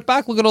 minions. You got it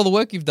back. Look at all the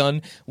work you've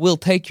done. We'll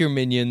take your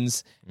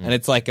minions." And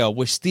it's like,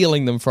 we're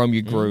stealing them from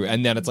you, Gru.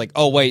 And then it's like,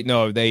 oh wait,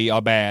 no, they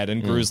are bad.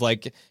 And Gru's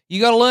like,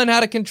 you got to learn how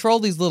to control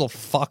these little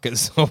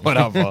fuckers or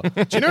whatever.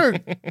 Do you know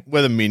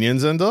where the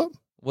minions end up?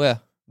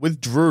 Where?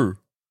 With Drew.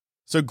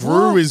 So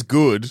Gru is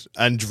good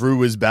and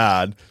Drew is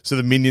bad. So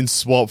the minions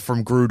swap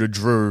from Gru to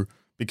Drew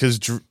because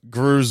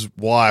Gru's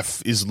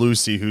wife is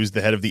Lucy, who's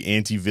the head of the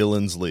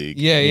Anti-Villains League.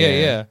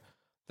 Yeah.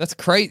 That's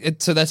crazy.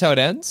 So that's how it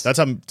ends? That's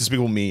how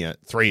Despicable Me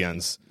 3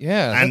 ends.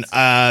 Yeah.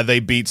 And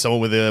they beat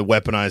someone with a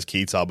weaponized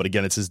guitar, but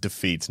again, it says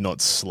defeat, not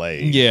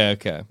slay. Yeah,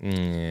 okay.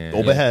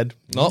 Or behead.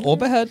 Not or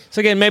behead. So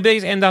again, maybe they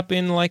just end up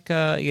in like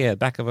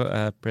back of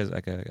a prison,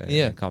 like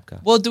a cop car.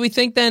 Well, do we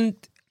think then,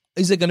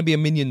 is there going to be a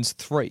Minions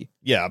 3?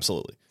 Yeah,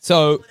 absolutely.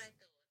 So,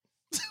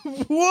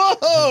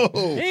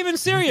 Whoa! Even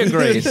Siri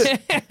agrees.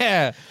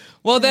 yeah.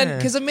 Well, then,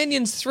 because a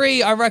Minions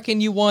 3, I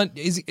reckon you want,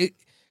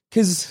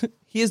 because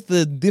here's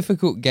the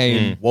difficult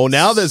game. Well,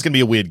 now there's going to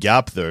be a weird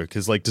gap, though,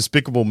 because like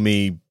Despicable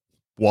Me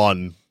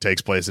 1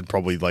 takes place in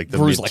probably like the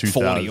Bruce mid like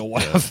 40 or 2000s.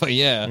 whatever,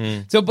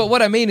 yeah. So, but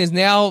what I mean is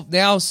now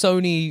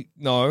Sony,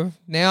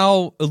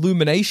 now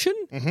Illumination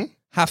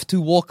have to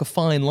walk a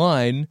fine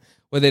line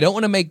where they don't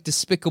want to make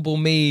Despicable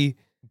Me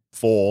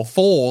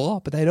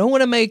 4, but they don't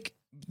want to make,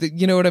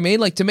 you know what I mean?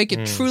 Like to make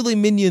it truly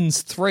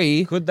Minions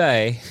 3. Could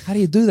they? How do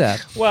you do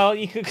that? Well,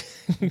 you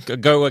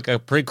could go like a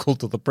prequel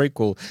to the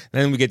prequel,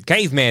 and then we get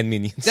caveman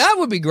minions. That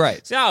would be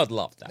great. So I would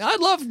love that. I'd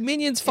love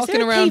Minions Is fucking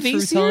there a around TV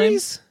through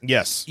series? time.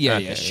 Yes. Yeah,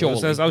 Okay. sure.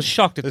 I was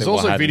shocked if There's they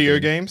also hadn't video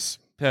been. games.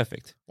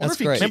 Perfect. That's if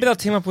you great. Maybe they'll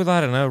team up with, I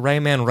don't know,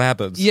 Rayman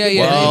Rabbids. Yeah.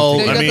 Well,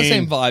 they I got the mean-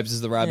 same vibes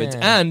as the rabbits,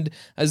 and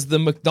as the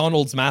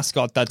McDonald's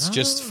mascot. That's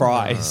just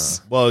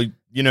fries. Well,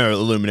 you know,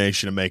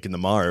 Illumination are making the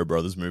Mario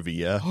Brothers movie,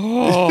 yeah.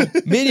 Oh,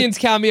 Minions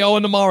cameo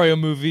in the Mario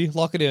movie.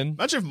 Lock it in.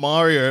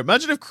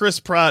 Imagine if Chris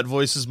Pratt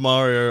voices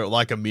Mario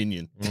like a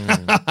minion.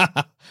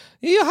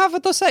 You have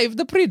to save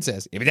the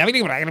princess.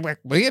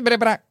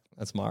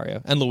 That's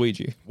Mario and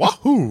Luigi.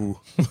 Wahoo!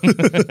 Do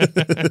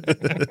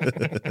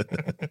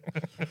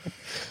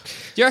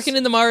you reckon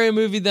in the Mario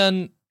movie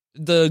then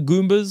the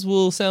Goombas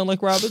will sound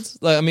like rabbits?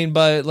 Like, I mean,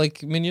 by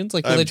like minions.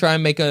 Like, will they try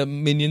and make a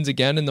minions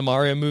again in the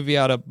Mario movie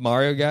out of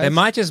Mario guys? They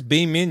might just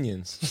be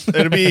minions.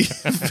 It'd be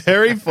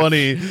very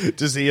funny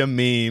to see a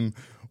meme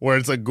where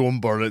it's a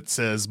Goomba that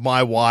says,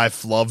 "My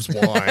wife loves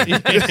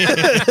wine."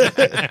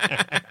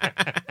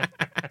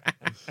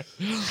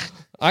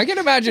 I can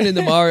imagine in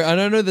the Mario. I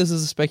don't know. This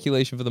is a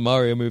speculation for the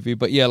Mario movie,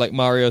 but yeah, like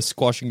Mario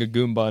squashing a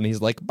Goomba and he's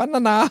like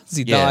bananas.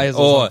 He dies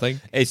or something.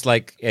 It's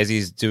like as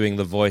he's doing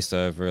the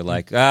voiceover,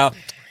 like, how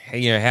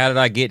did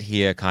I get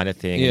here kind of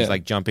thing. Yeah. He's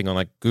like jumping on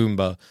like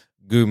Goomba,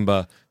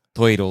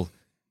 Toidle,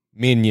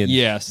 Minion,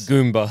 Yes.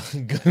 Goomba,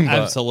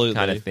 Absolutely.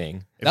 kind of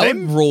thing. That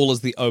would rule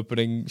as the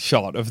opening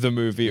shot of the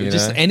movie. You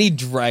Just know? any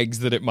drags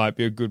that it might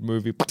be a good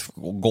movie,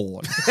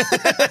 gone.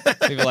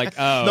 People are like,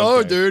 oh, No,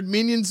 okay. dude,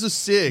 minions are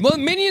sick. Well,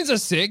 Minions are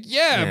sick,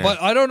 Yeah.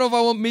 but I don't know if I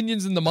want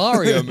Minions in the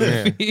Mario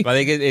movie. But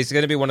I think it's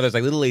going to be one of those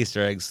like little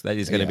Easter eggs that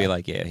is going to be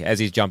like, as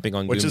he's jumping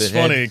on Which Goomba's is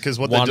head, funny, 'cause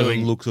what one they're of them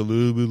doing- looks a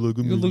little bit like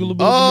a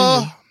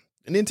Minion.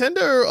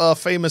 Nintendo are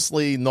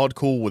famously not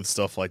cool with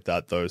stuff like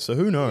that, though. So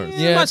who knows?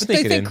 Yeah, might but they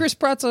sneak it think in. Chris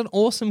Pratt's an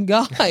awesome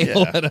guy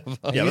or whatever.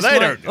 Yeah, but they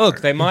don't. know.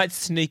 Look, they might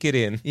sneak it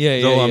in. Yeah,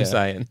 That's yeah, all yeah. I'm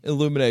saying.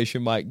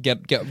 Illumination might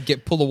get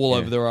pull the wool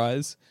over their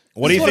eyes.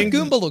 What do you think?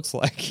 What a Goomba looks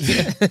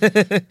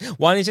like.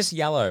 One is just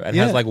yellow and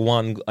Yeah. has like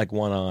one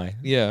eye.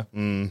 Yeah.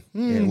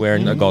 Yeah,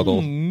 wearing a goggle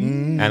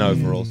and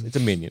overalls. It's a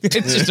minion. It's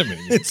just a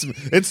minion.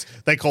 It's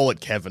they call it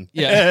Kevin.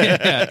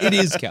 Yeah, it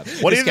is Kevin.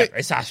 What do you think?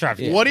 It's Ashraf.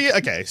 What do you?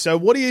 Okay, so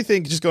what do you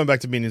think? Just going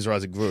back to Minions: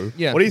 Rise of Gru.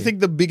 Yeah. What do you think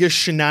the biggest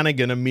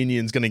shenanigan a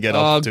Minion's going to get Oh,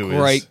 up to?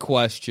 great Is?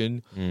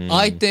 question.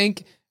 I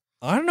think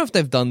I don't know if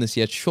they've done this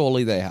yet.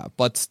 Surely they have,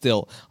 but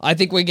still, I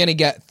think we're gonna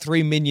get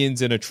 3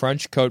 minions in a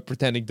trench coat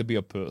pretending to be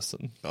a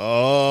person.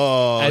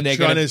 Oh, And they're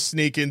trying gonna- to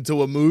sneak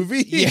into a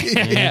movie.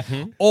 Yeah.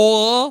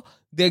 Or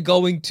they're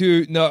going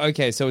to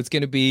so it's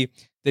going to be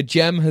the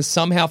gem has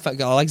somehow I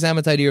like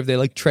Zamet's idea of they're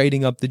like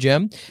trading up the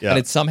gem, Yeah. and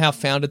it's somehow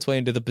found its way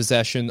into the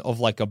possession of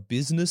like a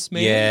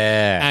businessman.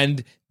 Yeah.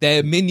 And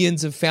their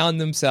minions have found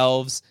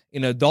themselves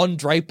in a Don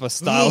Draper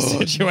style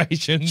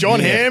situation. John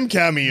Hamm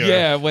cameo.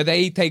 Yeah, where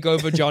they take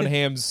over John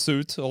Hamm's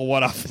suit or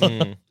whatever.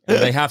 And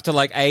they have to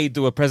like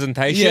do a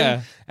presentation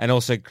Yeah. and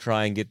also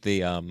try and get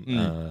the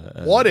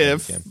What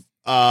if gem.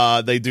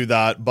 they do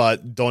that,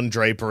 but Don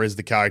Draper is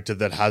the character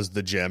that has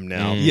the gem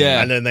now?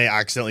 Yeah. And then they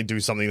accidentally do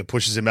something that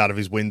pushes him out of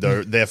his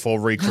window, therefore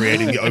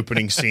recreating the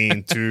opening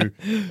scene to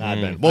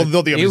Mad Men. Well,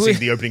 not the opening scene,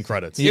 the opening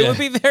credits. It would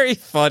be very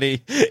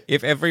funny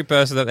if every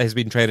person that has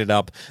been traded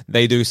up,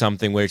 they do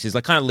something where she's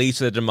like kind of leads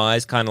to the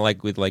demise, kind of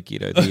like with like, you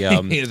know, the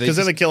Yeah, Because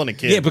then they're killing a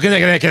kid. yeah, because they're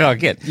gonna get on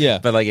kid. Yeah.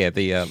 But like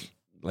the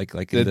like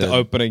in the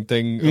opening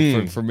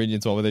thing for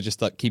Minions 1 where they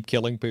just like keep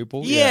killing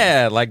people.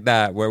 yeah, like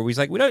that, where we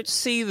like we don't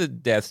see the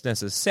deaths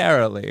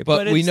necessarily,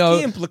 but, we it's know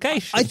the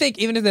implication. I think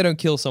even if they don't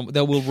kill someone,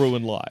 they will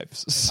ruin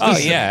lives. Oh,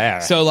 yeah.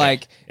 So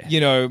like, you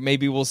know,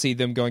 maybe we'll see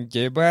them going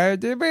give a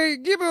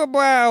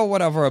wow,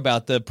 whatever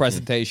about the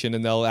presentation,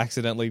 and they'll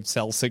accidentally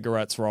sell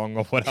cigarettes wrong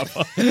or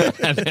whatever.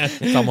 And then-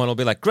 someone will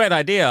be like, "Great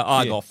idea,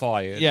 I got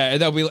fired." yeah,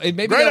 and they'll be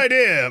maybe Great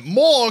idea.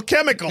 More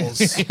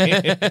chemicals.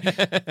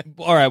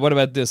 all right, what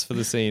about this for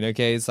the scene?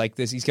 Okay, it's like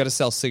this. He's got to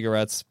sell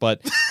cigarettes,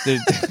 but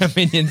the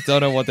minions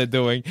don't know what they're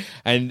doing,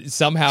 and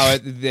somehow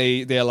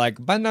they're like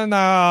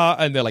banana,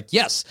 and they're like,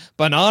 yes,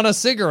 banana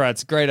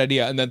cigarettes, great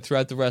idea. And then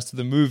throughout the rest of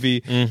the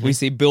movie, we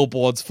see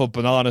billboards for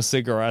banana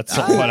cigarettes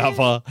or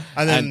whatever,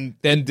 And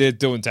then they're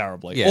doing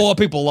terribly, Yeah. or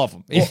people love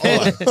them.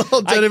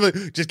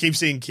 Alternatively, just keep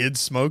seeing kids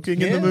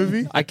smoking in the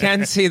movie. I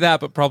can see that,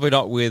 but probably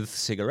not with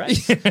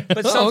cigarettes.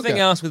 But something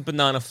okay. else with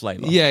banana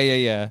flavor.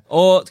 yeah.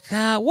 Or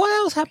what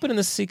else happened in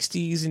the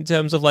 60s in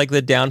terms of like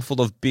the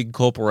downfall of big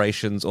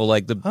corporations or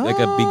like like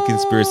a big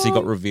conspiracy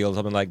got revealed,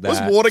 something like that.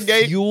 Was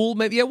Watergate? Fuel,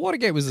 maybe. Yeah,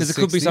 Watergate was Because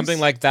the it could be 60s, something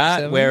like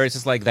that 70s. where it's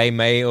just like they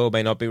may or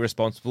may not be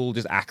responsible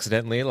just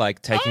accidentally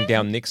like taking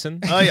down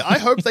Nixon. I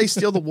hope they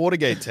steal the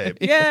Watergate tape.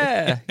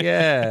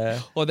 yeah.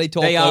 or they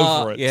talk They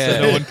are- over it yeah.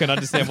 so no one can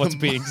understand what's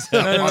being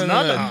said.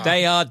 No.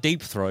 They are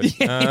deep throat.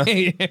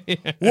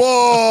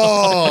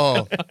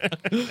 Whoa!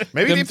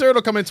 Maybe Deep Throat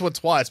will come into it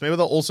twice. Maybe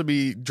they'll also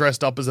be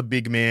dressed up as a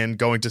big man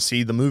going to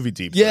see the movie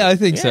Deep Throat. Yeah, I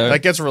think so.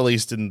 That gets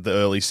released in the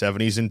early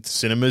 70s in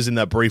cinemas in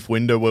that brief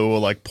window where we were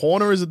like,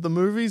 porn or is it the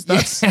movies?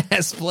 That's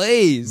Yes,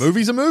 please.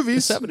 movies are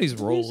movies. 70s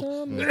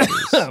ruled.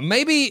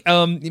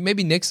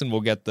 maybe Nixon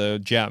will get the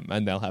gem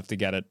and they'll have to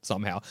get it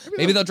somehow.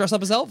 Maybe they'll dress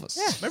up as Elvis.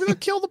 Maybe they'll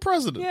kill the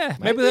president. Yeah,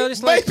 maybe they'll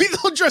just like Maybe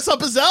they'll dress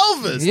up as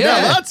Elvis. Yeah.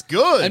 Yeah, that's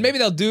good. And maybe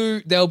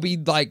they'll be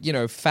like, you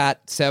know,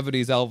 fat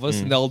 70s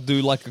Elvis and they'll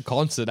do like a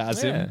concert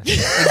as him.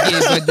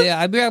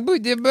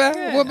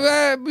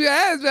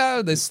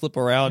 They slip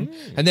around.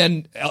 And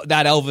then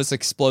that Elvis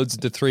explodes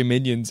into 3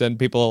 minions and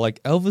people are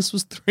like, Elvis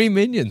was 3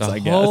 minions, I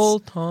guess. whole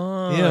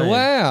time. Yeah,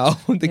 wow.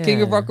 The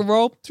king of Yeah. rock and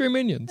roll, 3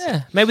 minions.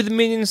 Yeah, maybe the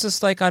minions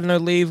just like I don't know,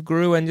 leave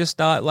Gru and just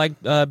start like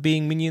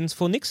being minions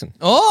for Nixon.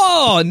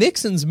 Oh,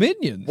 Nixon's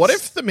minions. What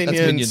if the That's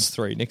minions, Minions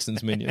 3,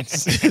 Nixon's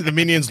minions. the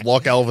minions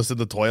lock Elvis in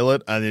the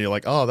toilet and then you're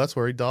like, oh, that's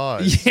where he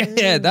died.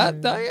 Yeah,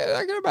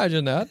 I can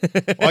imagine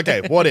that.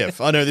 Okay, what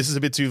if? I know this is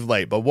a bit too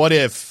late, but what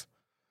if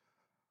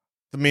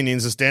the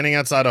minions are standing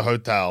outside a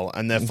hotel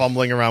and they're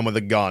fumbling around with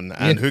a gun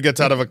and who gets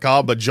out of a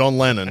car but John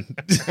Lennon?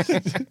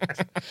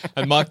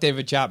 And Mark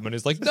David Chapman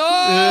is like,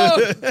 no!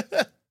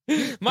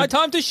 My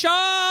time to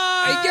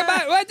shine. Get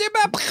back! Oh,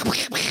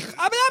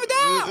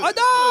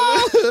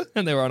 no!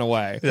 And they run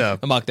away. Yeah.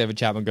 And Mark David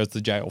Chapman goes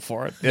to jail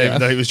for it. Yeah, even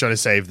though he was trying to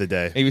save the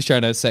day. He was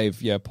trying to save,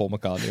 Paul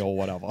McCartney or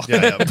whatever.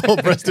 Yeah.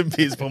 Rest in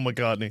peace, Paul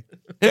McCartney.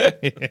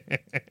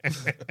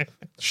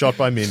 Shot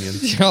by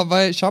minions.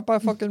 shot by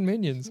fucking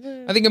minions.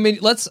 I think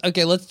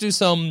let's do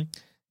some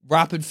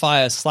rapid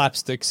fire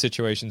slapstick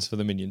situations for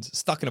the minions.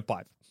 Stuck in a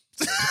pipe.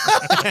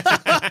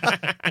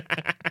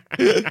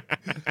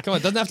 Come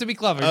on, doesn't have to be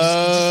clever. Just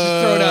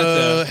throw it out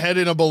there. Head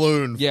in a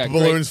balloon. Yeah,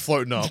 Balloons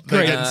floating up. They're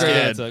Great, getting great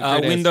scared. answer.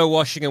 Great Window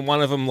washing, and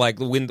one of them, like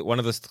one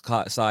of the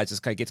sides,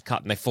 just kind of gets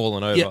cut and they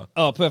fallen over. Yeah.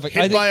 Oh, perfect.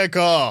 I Hit think, by a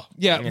car.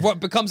 what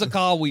becomes a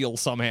car wheel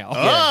somehow.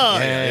 Ah,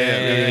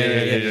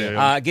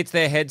 Yeah. Gets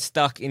their head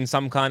stuck in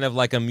some kind of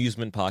like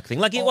amusement park thing.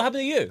 Like what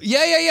happened to you?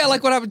 Yeah.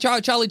 Like what happened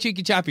to Charlie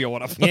Cheeky Chappie or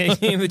whatever. Yeah,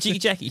 the cheeky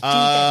Jackie.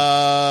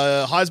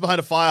 Hides behind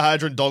a fire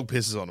hydrant, dog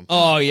pisses on him.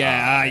 Oh,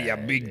 yeah,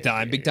 big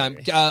time.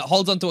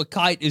 Holds onto a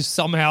kite, is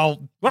somehow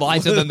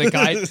lighter than the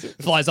kite,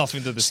 flies off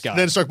into the sky.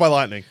 Then struck by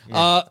lightning.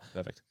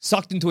 Perfect.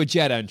 Sucked into a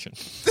jet engine.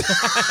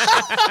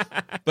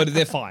 But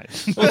they're fine.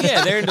 Well,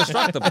 yeah, they're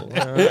indestructible.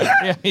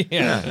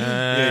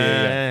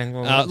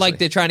 Like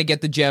they're trying to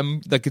get the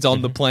gem like it's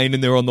on the plane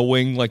and they're on the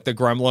wing like the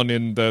gremlin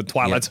in the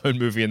Twilight Zone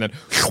movie and then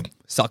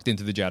sucked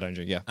into the jet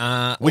engine.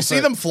 Yeah. We see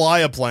them fly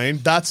a plane.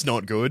 That's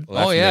not good.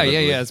 Oh yeah.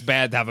 It's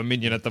bad to have a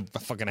minion at the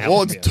fucking house.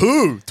 Well, it's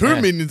two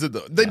minions.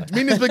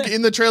 Minions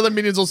in the trailer.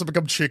 Minions also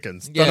become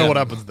chickens. Don't know what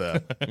happens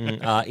there.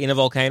 In a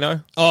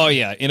volcano Oh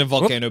yeah, in a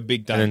volcano,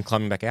 big and then time.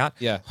 climbing back out.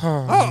 Yeah.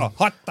 Oh,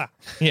 hot.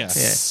 Yeah.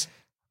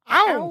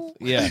 Ow!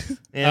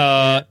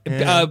 Yeah.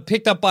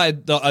 Picked up by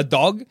a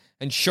dog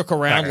and shook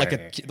around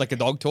like a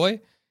dog toy.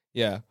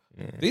 Yeah.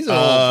 These are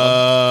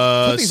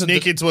all these are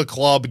Sneak into a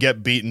club,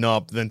 get beaten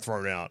up, then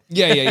thrown out.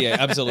 Yeah,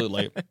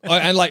 absolutely.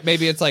 And like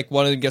maybe it's like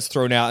one of them gets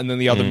thrown out, and then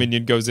the other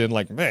minion goes in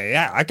like, hey,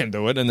 yeah, I can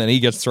do it, and then he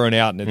gets thrown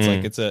out, and it's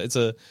like it's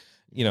a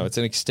it's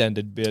an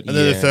extended bit. And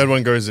then the third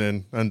one goes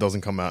in and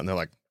doesn't come out, and they're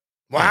like,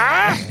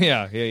 "Wah!"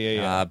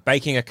 yeah.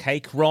 Baking a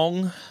cake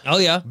wrong. Oh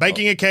yeah,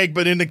 Baking a cake,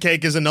 but in the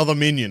cake is another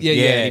minion. yeah.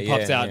 Yeah, He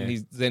pops yeah, out yeah.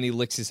 and then he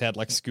licks his head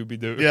like Scooby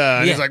Doo. Yeah,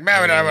 and he's Yeah. like,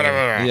 "Blah, blah, blah,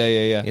 blah."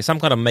 Yeah. Yeah, some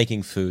kind of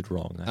making food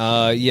wrong.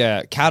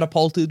 Yeah,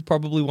 catapulted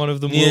probably one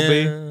of them will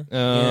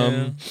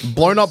be.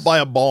 Blown up by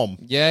a bomb.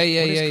 Yeah.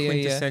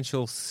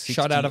 Quintessential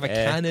Shot out of a 60X.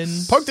 cannon.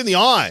 Poked in the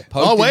eye.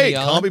 Poked in Wait, the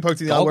eye. can't be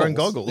poked in the eye wearing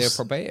goggles. They're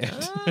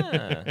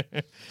prepared.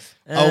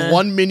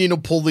 One minion will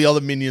pull the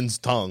other minion's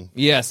tongue.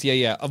 Yes,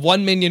 yeah.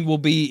 One minion will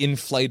be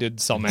inflated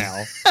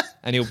somehow,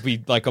 and he'll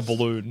be like a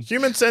balloon.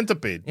 Human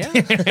centipede.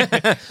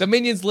 The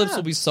minion's lips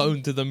will be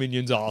sewn to the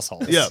minion's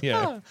assholes.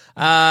 Yeah.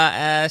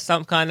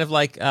 Some kind of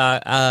like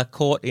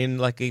caught in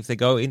like if they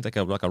go in like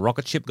a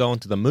rocket ship going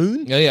to the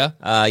moon. Yeah.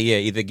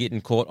 Either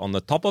getting caught on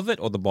the top of it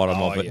or the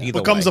bottom of it. yeah.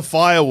 Either Becomes way. a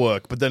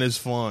firework, but then is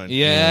fine.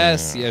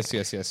 Yes.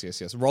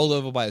 Rolled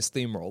over by a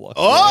steamroller.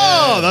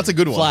 Oh, that's a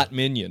good one. Flat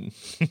minion.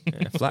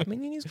 Flat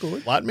minion is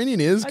good. Flat minion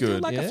is I do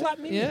good. like Yeah. a flat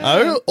minion. Yeah.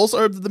 I also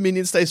hope that the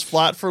minion stays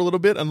flat for a little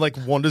bit and like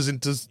wanders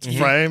into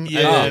frame.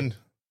 Yeah. And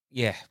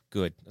Yeah,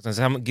 good.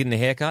 Someone getting a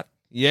haircut.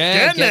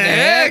 Yeah, Getting a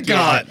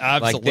haircut.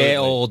 Absolutely. Like they're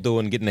all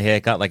doing getting a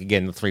haircut. Like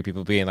again, the three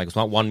people being like it's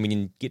not one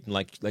minion getting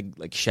like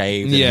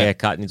shaved and Yeah.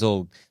 haircut, and it's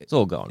all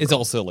going. It's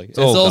all silly. It's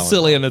all all going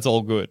silly and it's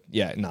all good.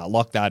 Yeah, no,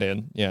 lock that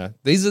in. Yeah.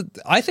 These are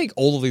I think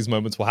all of these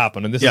moments will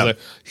happen, and this Yeah. is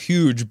a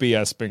huge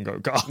BS bingo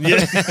card.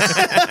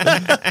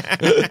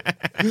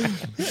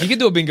 You can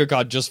do a bingo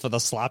card just for the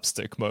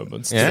slapstick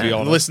moments, to Yeah. be the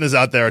honest. listeners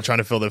out there are trying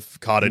to fill their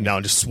card in now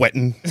and just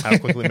sweating how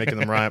quickly making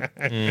them right.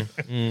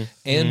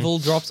 Anvil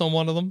drops on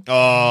one of them.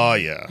 Oh,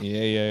 yeah.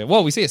 Yeah.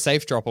 Well, we see a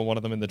safe drop on one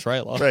of them in the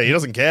trailer. Right, he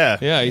doesn't care.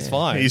 Yeah, he's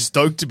fine. He's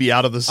stoked to be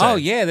out of the set. Oh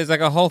yeah, there's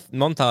like a whole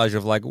montage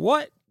of like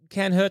what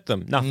can hurt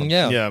them. Nothing.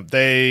 Yeah. Yeah,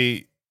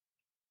 they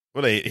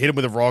hit him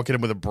with a rock, hit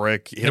him with a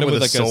brick, hit him with a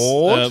like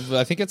sword,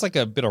 I think it's like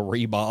a bit of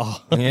rebar.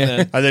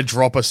 Yeah. and then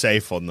drop a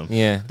safe on them.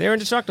 Yeah, they're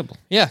indestructible.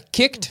 Yeah,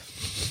 kicked.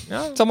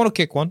 No. Someone will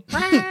kick one.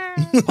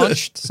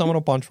 Punched. Someone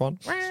will punch one.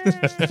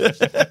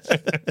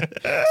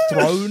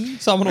 Thrown.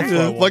 Someone will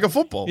throw one. Like a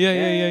football.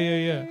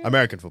 Yeah.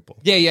 American football.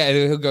 Yeah.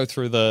 He'll go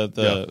through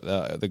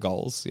the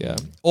goals. Yeah,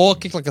 or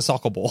kick like a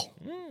soccer ball.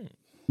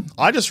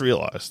 I just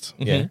realized.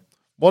 Yeah.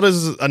 What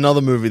is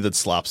another movie that's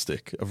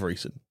slapstick of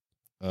recent?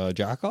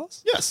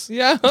 Jackass. Yes.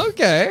 Yeah.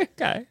 Okay.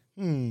 Okay.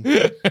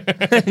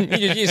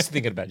 You're just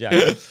thinking about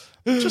Jack.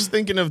 Just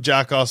thinking of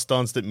jackass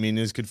stunts that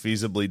minions could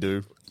feasibly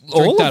do.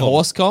 Drink that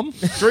horse cum.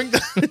 Drink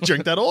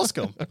that horse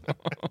cum.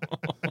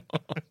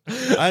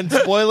 And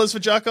spoilers for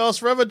Jackass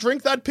Forever,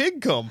 drink that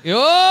pig cum.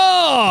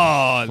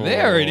 Oh,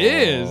 there it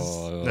is.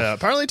 Yeah,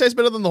 apparently it tastes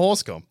better than the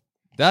horse cum.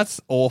 That's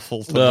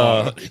awful to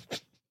know.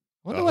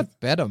 Wonder what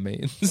better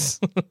means.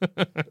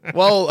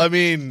 Well, I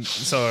mean,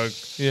 so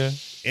Yeah.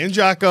 in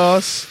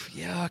Jackass,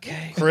 Yeah.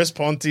 Okay. Chris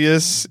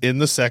Pontius in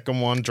the second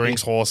one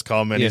drinks horse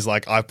cum, and Yeah. he's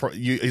like,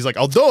 he's like,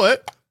 I'll do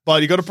it,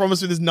 but you got to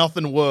promise me there's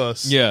nothing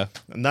worse. Yeah.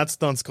 And that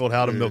stunt's called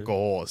How to Milk a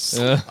Horse.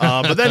 Yeah.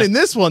 But then in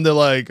this one, they're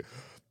like,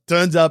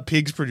 turns out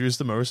pigs produce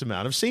the most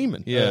amount of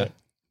semen. Yeah.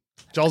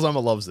 Joel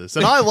Zummer loves this,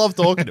 and I love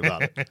talking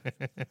about it.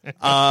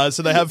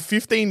 So they have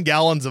 15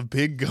 gallons of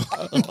pig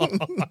cum.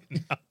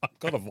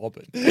 Got a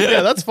vomit.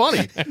 Yeah, that's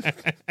funny.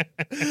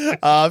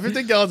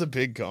 15 gallons of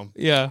pig cum.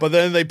 Yeah. But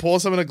then they pour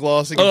some in a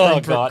glass and Oh,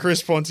 give God.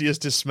 Chris Pontius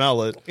to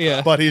smell it.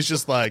 Yeah. But he's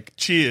just like,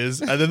 cheers.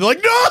 And then they're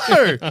like,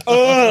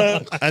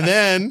 no! And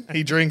then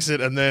he drinks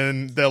it, and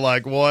then they're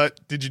like, what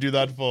did you do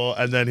that for?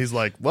 And then he's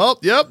like, well,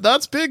 yep,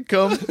 that's pig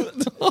cum.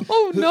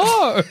 Oh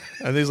no.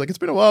 And he's like, it's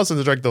been a while since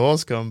I drank the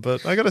horse cum,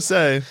 but I gotta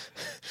say,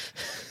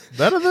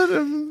 better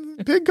than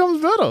pig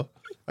cum's better.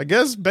 I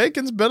guess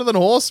bacon's better than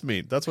horse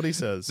meat. That's what he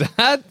says.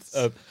 That's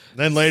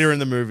Then later in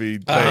the movie,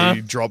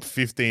 they drop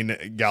 5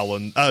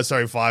 gallons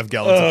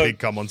of pig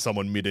cum on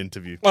someone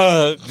mid-interview.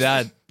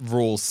 that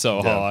rules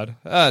so hard.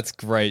 That's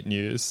great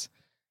news.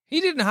 He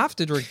didn't have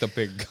to drink the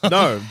pig cum.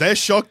 No, they're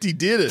shocked he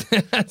did it.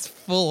 That's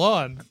full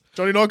on.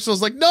 Johnny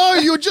Knoxville's like, no,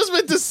 you were just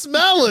meant to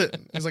smell it.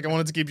 He's like, I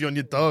wanted to keep you on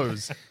your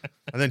toes.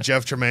 And then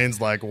Jeff Tremaine's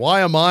like,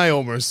 why am I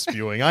almost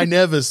spewing? I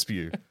never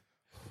spew.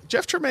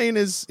 Jeff Tremaine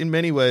is, in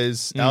many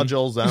ways, our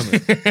Joel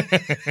Zammett.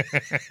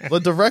 The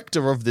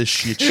director of this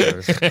shit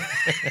show.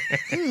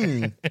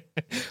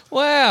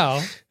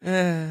 Wow.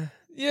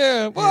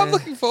 Yeah, well, I'm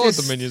looking forward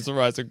to Minions: The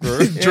Rise of Gru.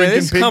 Yeah, Drinking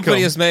this pig company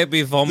cum. has made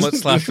me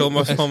vomit /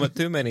 almost vomit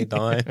too many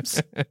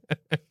times.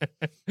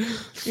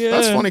 Yeah.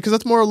 That's funny, because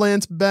that's more a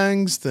Lance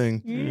Bangs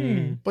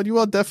thing. But you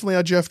are definitely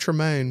our Jeff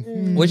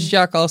Tremaine. Which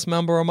Jackass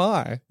member am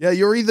I? Yeah,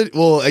 you're either,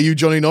 well, are you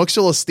Johnny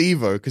Knoxville or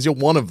Steve-O? Because you're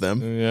one of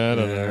them. Yeah, I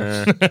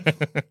don't know.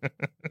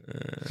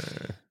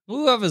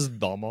 Whoever's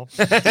dumber.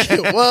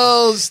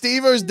 Well,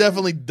 Steve-O's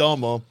definitely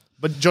dumber,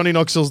 but Johnny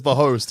Knoxville's the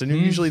host, and you're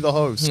usually the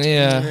host.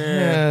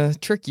 Yeah,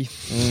 tricky.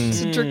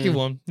 It's a tricky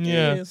one.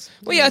 Yeah. Yes.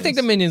 Well, yeah, I think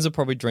the Minions will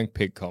probably drink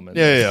pig cum.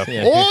 Yeah.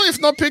 Or if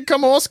not pig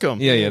cum, horse cum.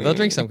 Yeah, they'll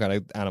drink some kind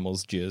of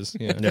animal's jizz.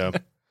 Yeah. Yeah.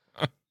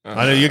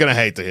 I know you're going to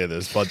hate to hear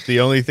this, but the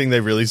only thing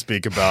they really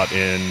speak about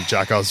in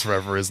Jackass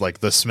Forever is like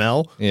the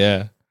smell.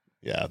 Yeah.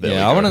 Yeah,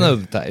 Yeah, I want to know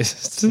the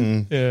taste.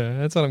 Yeah,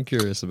 that's what I'm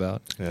curious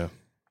about. Yeah.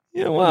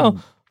 Yeah,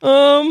 well,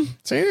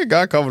 Seeing a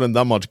guy covered in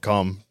that much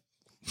cum.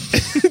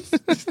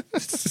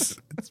 It's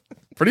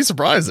pretty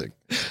surprising.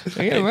 I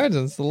can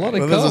imagine. It's a lot of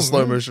Well, there's cum. a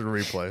slow motion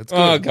replay. It's good.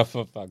 Oh, God,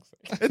 for fuck's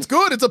sake. It's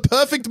good. It's a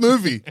perfect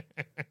movie.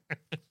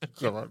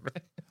 So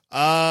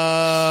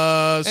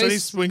he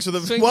swings for the.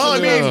 swings Well, I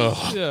for the- mean,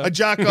 Yeah. a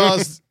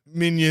Jackass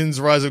Minions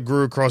Rise of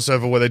Gru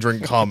crossover where they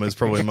drink cum is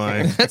probably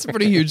my. That's a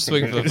pretty huge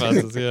swing for the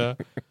fences, yeah.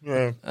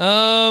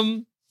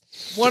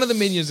 One of the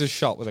Minions is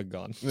shot with a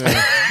gun.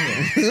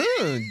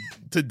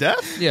 To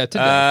death? Yeah, to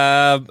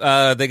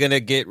death. They're going to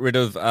get rid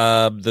of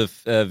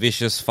the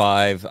Vicious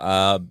Five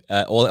all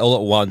at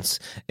once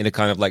in a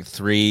kind of like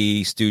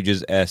Three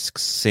Stooges-esque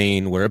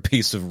scene where a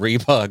piece of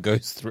rebar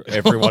goes through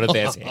every one of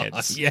their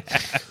heads. Yeah.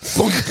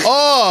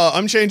 Oh,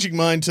 I'm changing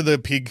mine to the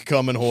pig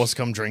cum and horse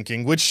cum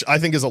drinking, which I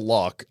think is a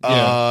lock.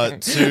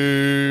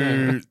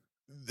 To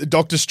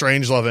Doctor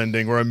Strangelove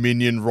ending where a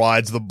minion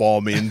rides the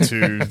bomb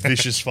into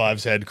Vicious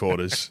Five's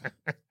headquarters.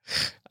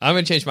 I'm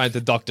going to change mine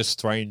to Doctor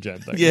Strange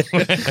ending. Yeah.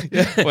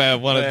 Where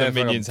one of Yeah, the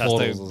minions has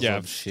portals to... or Yeah.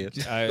 some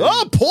shit.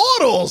 Oh,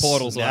 portals!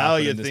 Portals will Now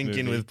happen you're in this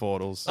thinking movie. with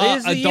portals.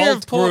 It's the year Adult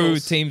of Gru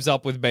portals. teams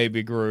up with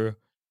Baby Gru.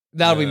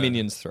 That'll be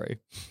Minions 3.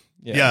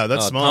 Yeah,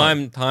 that's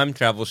smart. Time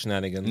travel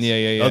shenanigans.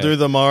 Yeah. I'll do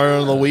the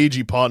Mario and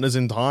Luigi partners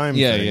in time.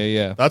 Yeah, thing.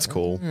 yeah. That's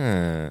cool.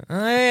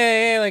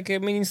 Yeah, like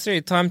Minions 3.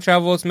 Time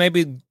travels.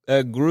 Maybe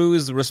Gru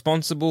is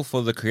responsible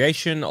for the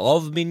creation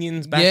of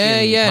Minions back in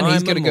and he's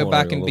time going to go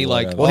back and memorial be or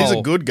like, whatever. Well, he's a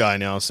Oh. good guy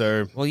now,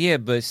 so Well, yeah,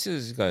 but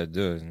he's got to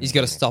do it. He's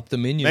got to stop the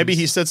Minions. maybe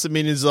he sets the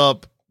minions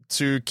up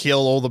to kill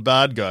all the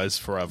bad guys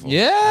forever.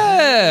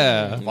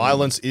 Yeah.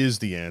 Violence is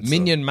the answer.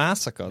 Minion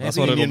Massacre. That's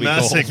Maybe what it'll be Minion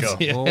called. Massacre.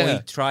 Or he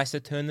Yeah. tries to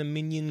turn the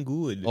minion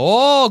good.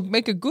 Oh,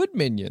 make a good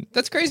minion.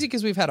 That's crazy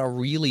because we've had a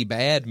really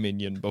bad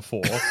minion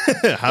before.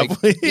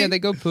 Have we? Yeah, they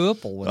go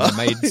purple when they're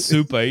made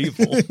super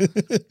evil.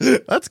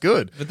 That's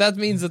good. But that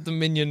means that the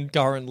minion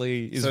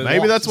currently is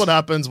Maybe that's what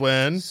happens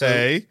when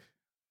they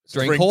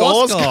drink the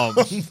horse horse cum.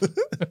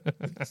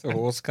 So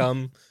horse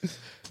cum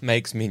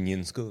makes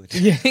minions good.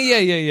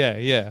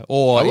 Yeah.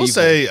 Or I will evil.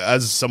 say,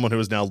 as someone who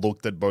has now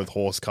looked at both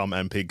horse cum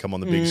and pig cum on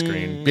the big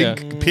screen,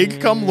 pig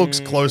cum looks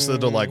closer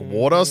to like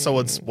water, so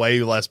it's way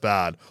less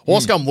bad.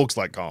 Horse cum looks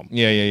like cum.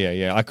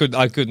 Yeah. I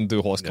couldn't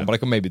do horse cum, but I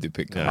could maybe do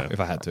pig cum if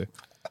I had to.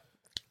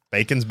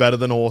 Bacon's better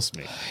than horse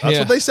meat. That's Yeah.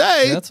 what they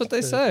say. That's what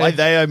they say. By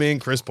they, I mean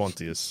Chris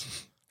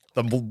Pontius,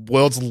 the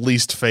world's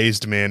least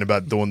phased man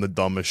about doing the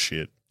dumbest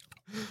shit.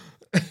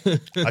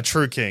 A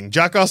true king.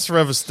 Jackass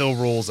Forever still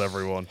rules,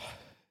 everyone.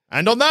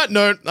 And on that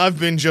note, I've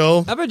been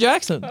Joel. How about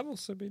Jackson? I've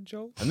also been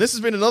Joel. And this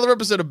has been another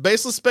episode of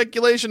Baseless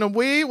Speculation. And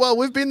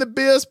we've been the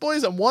BS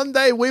Boys, and one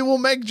day we will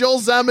make Joel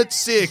Zammett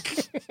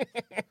sick.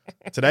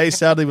 Today,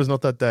 sadly, was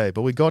not that day,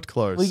 but we got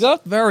close. We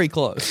got very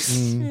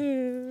close.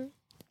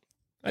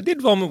 I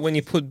did vomit when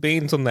you put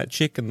beans on that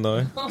chicken,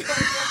 though.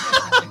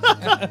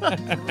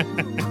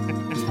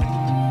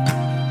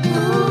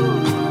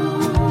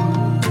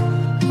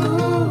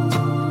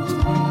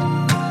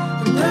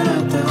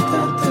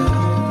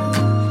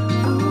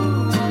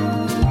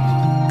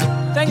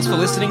 Thanks for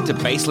listening to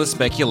Baseless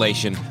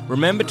Speculation.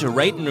 Remember to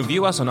rate and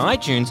review us on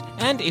iTunes,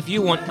 and if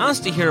you want us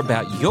to hear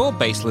about your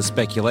baseless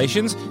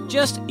speculations,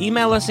 just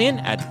email us in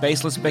at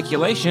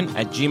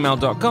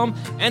baselesspeculation@gmail.com,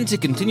 and to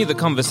continue the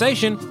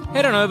conversation,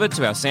 head on over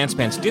to our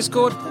Sanspants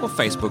Discord or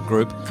Facebook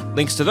group.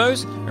 Links to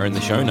those are in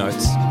the show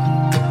notes.